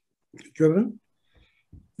driven.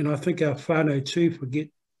 And I think our whānau too forget,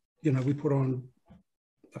 you know, we put on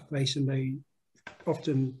a face and they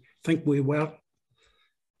often think we're well.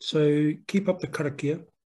 So keep up the karakia.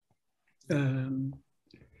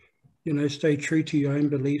 You know, stay true to your own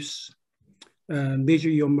beliefs, measure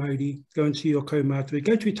your mauri, go and see your kaumātua,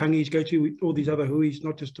 go to tangis, go to all these other huis,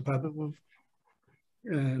 not just the papa,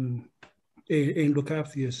 and look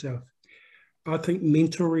after yourself. I think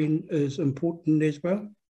mentoring is important as well.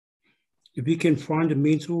 If you can find a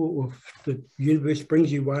mentor or if the universe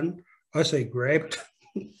brings you one, I say grab it.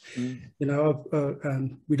 You know,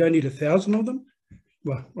 we don't need 1,000 of them.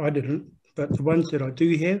 Well, I didn't, but the ones that I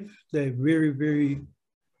do have, they're very, very,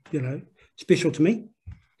 you know, special to me.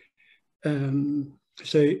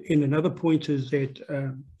 So, and another point is that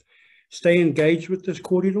stay engaged with this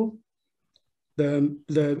kōrero.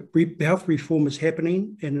 The health reform is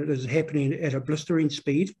happening, and it is happening at a blistering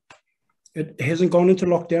speed. It hasn't gone into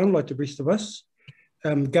lockdown like the rest of us.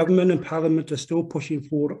 Government and Parliament are still pushing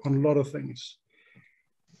forward on a lot of things.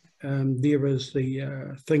 There is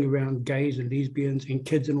the thing around gays and lesbians and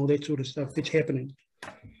kids and all that sort of stuff that's happening.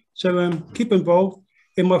 So keep involved.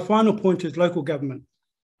 And my final point is local government.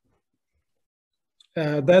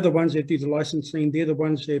 They're the ones that do the licensing. They're the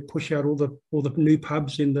ones that push out all the new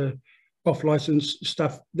pubs and the off-license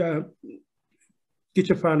stuff. Get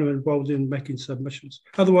your whānau involved in making submissions.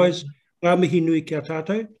 Otherwise, ngā mihi nui ki a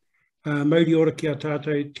tātou, mauri ora ki a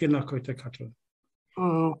tātou, tēnā koutou katoa.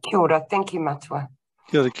 Kia ora, thank you, Matua.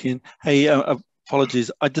 Kia ora, Ken. Hey,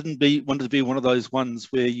 apologies. I wanted to be one of those ones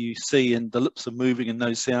where you see and the lips are moving and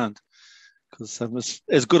no sound. Because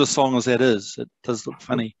as good a song as that is, it does look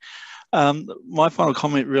funny. My final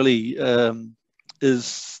comment really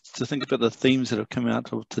is to think about the themes that have come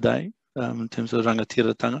out of today in terms of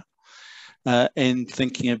rangatiratanga and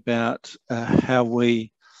thinking about how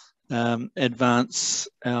we advance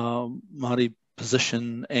our Māori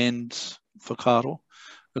position and whakaaro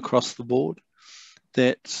across the board.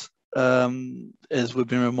 That, as we've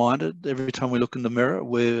been reminded, every time we look in the mirror,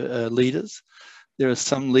 we're leaders. There are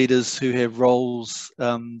some leaders who have roles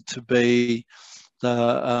to be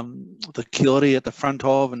the kiori at the front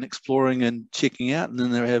of and exploring and checking out, and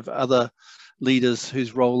then there have other leaders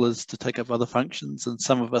whose role is to take up other functions, and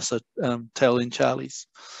some of us are tail end Charlies.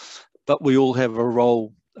 But we all have a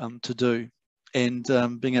role to do, and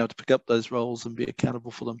being able to pick up those roles and be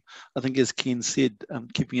accountable for them. I think, as Ken said,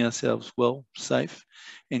 keeping ourselves well, safe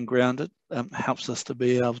and grounded helps us to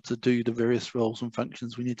be able to do the various roles and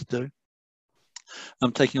functions we need to do.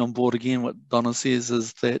 I'm taking on board again what Donna says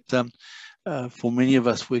is that for many of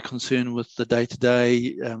us, we're concerned with the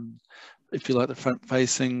day-to-day, if you like, the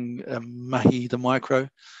front-facing mahi, the micro.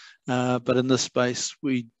 But in this space,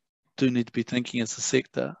 we do need to be thinking as a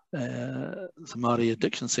sector, the Māori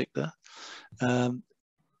addiction sector,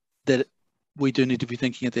 that we do need to be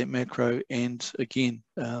thinking at that macro and, again,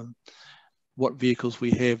 what vehicles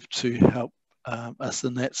we have to help us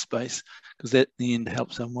in that space, because that in the end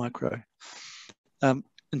helps our micro.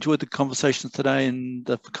 Enjoyed the conversations today in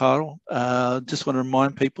the whakaaro. Just want to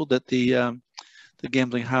remind people that the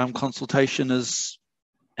gambling harm consultation is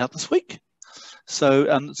out this week. So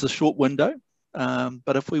it's a short window,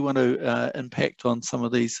 but if we want to impact on some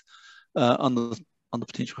of these, on the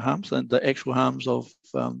potential harms and the actual harms of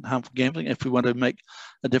harmful gambling, if we want to make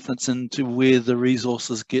a difference into where the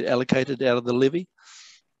resources get allocated out of the levy,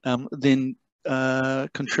 then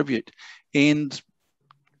contribute. And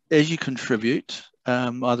as you contribute,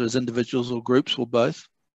 either as individuals or groups or both,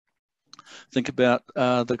 think about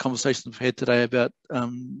the conversations we've had today about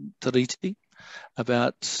tiriti,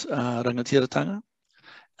 about rangatiratanga,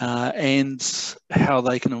 and how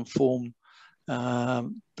they can inform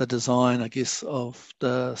the design, I guess, of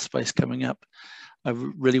the space coming up. I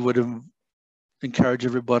really would encourage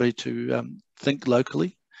everybody to think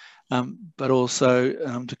locally, but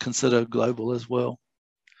also to consider global as well.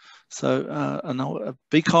 So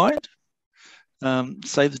be kind,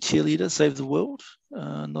 save the cheerleader, save the world.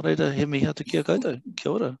 Nō reira, he mihi atu kia koutou.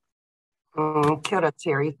 Kia ora. Kia ora,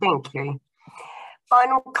 Terry. Thank you.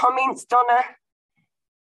 Final comments, Donna?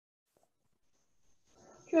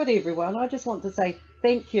 Kia ora, everyone. I just want to say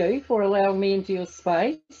thank you for allowing me into your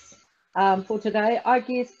space for today. I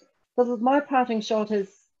guess my parting shot is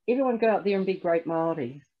everyone go out there and be great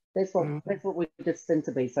Māori. That's what we're destined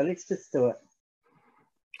to be. So let's just do it.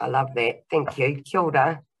 I love that. Thank you. Kia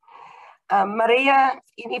ora. Maria,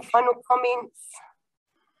 any final comments?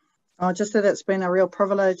 Just that it's been a real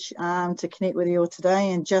privilege to connect with you all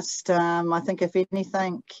today, and just I think if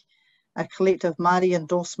anything, a collective Māori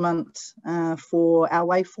endorsement for our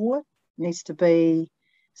way forward needs to be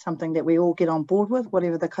something that we all get on board with,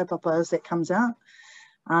 whatever the kaupapa is that comes out,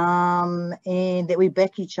 and that we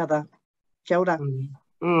back each other. Kia ora.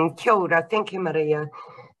 Kia ora. Thank you, Maria.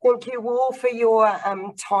 Thank you all for your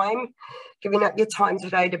time, giving up your time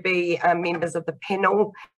today to be members of the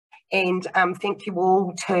panel. And thank you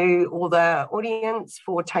all to all the audience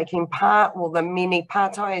for taking part, all the many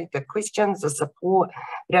pātai, the questions, the support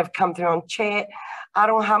that have come through on chat.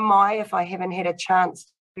 Aroha mai, if I haven't had a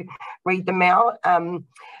chance to read them out,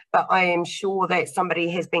 but I am sure that somebody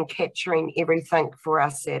has been capturing everything for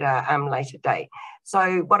us at a later date.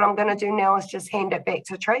 So what I'm going to do now is just hand it back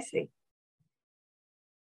to Tracy.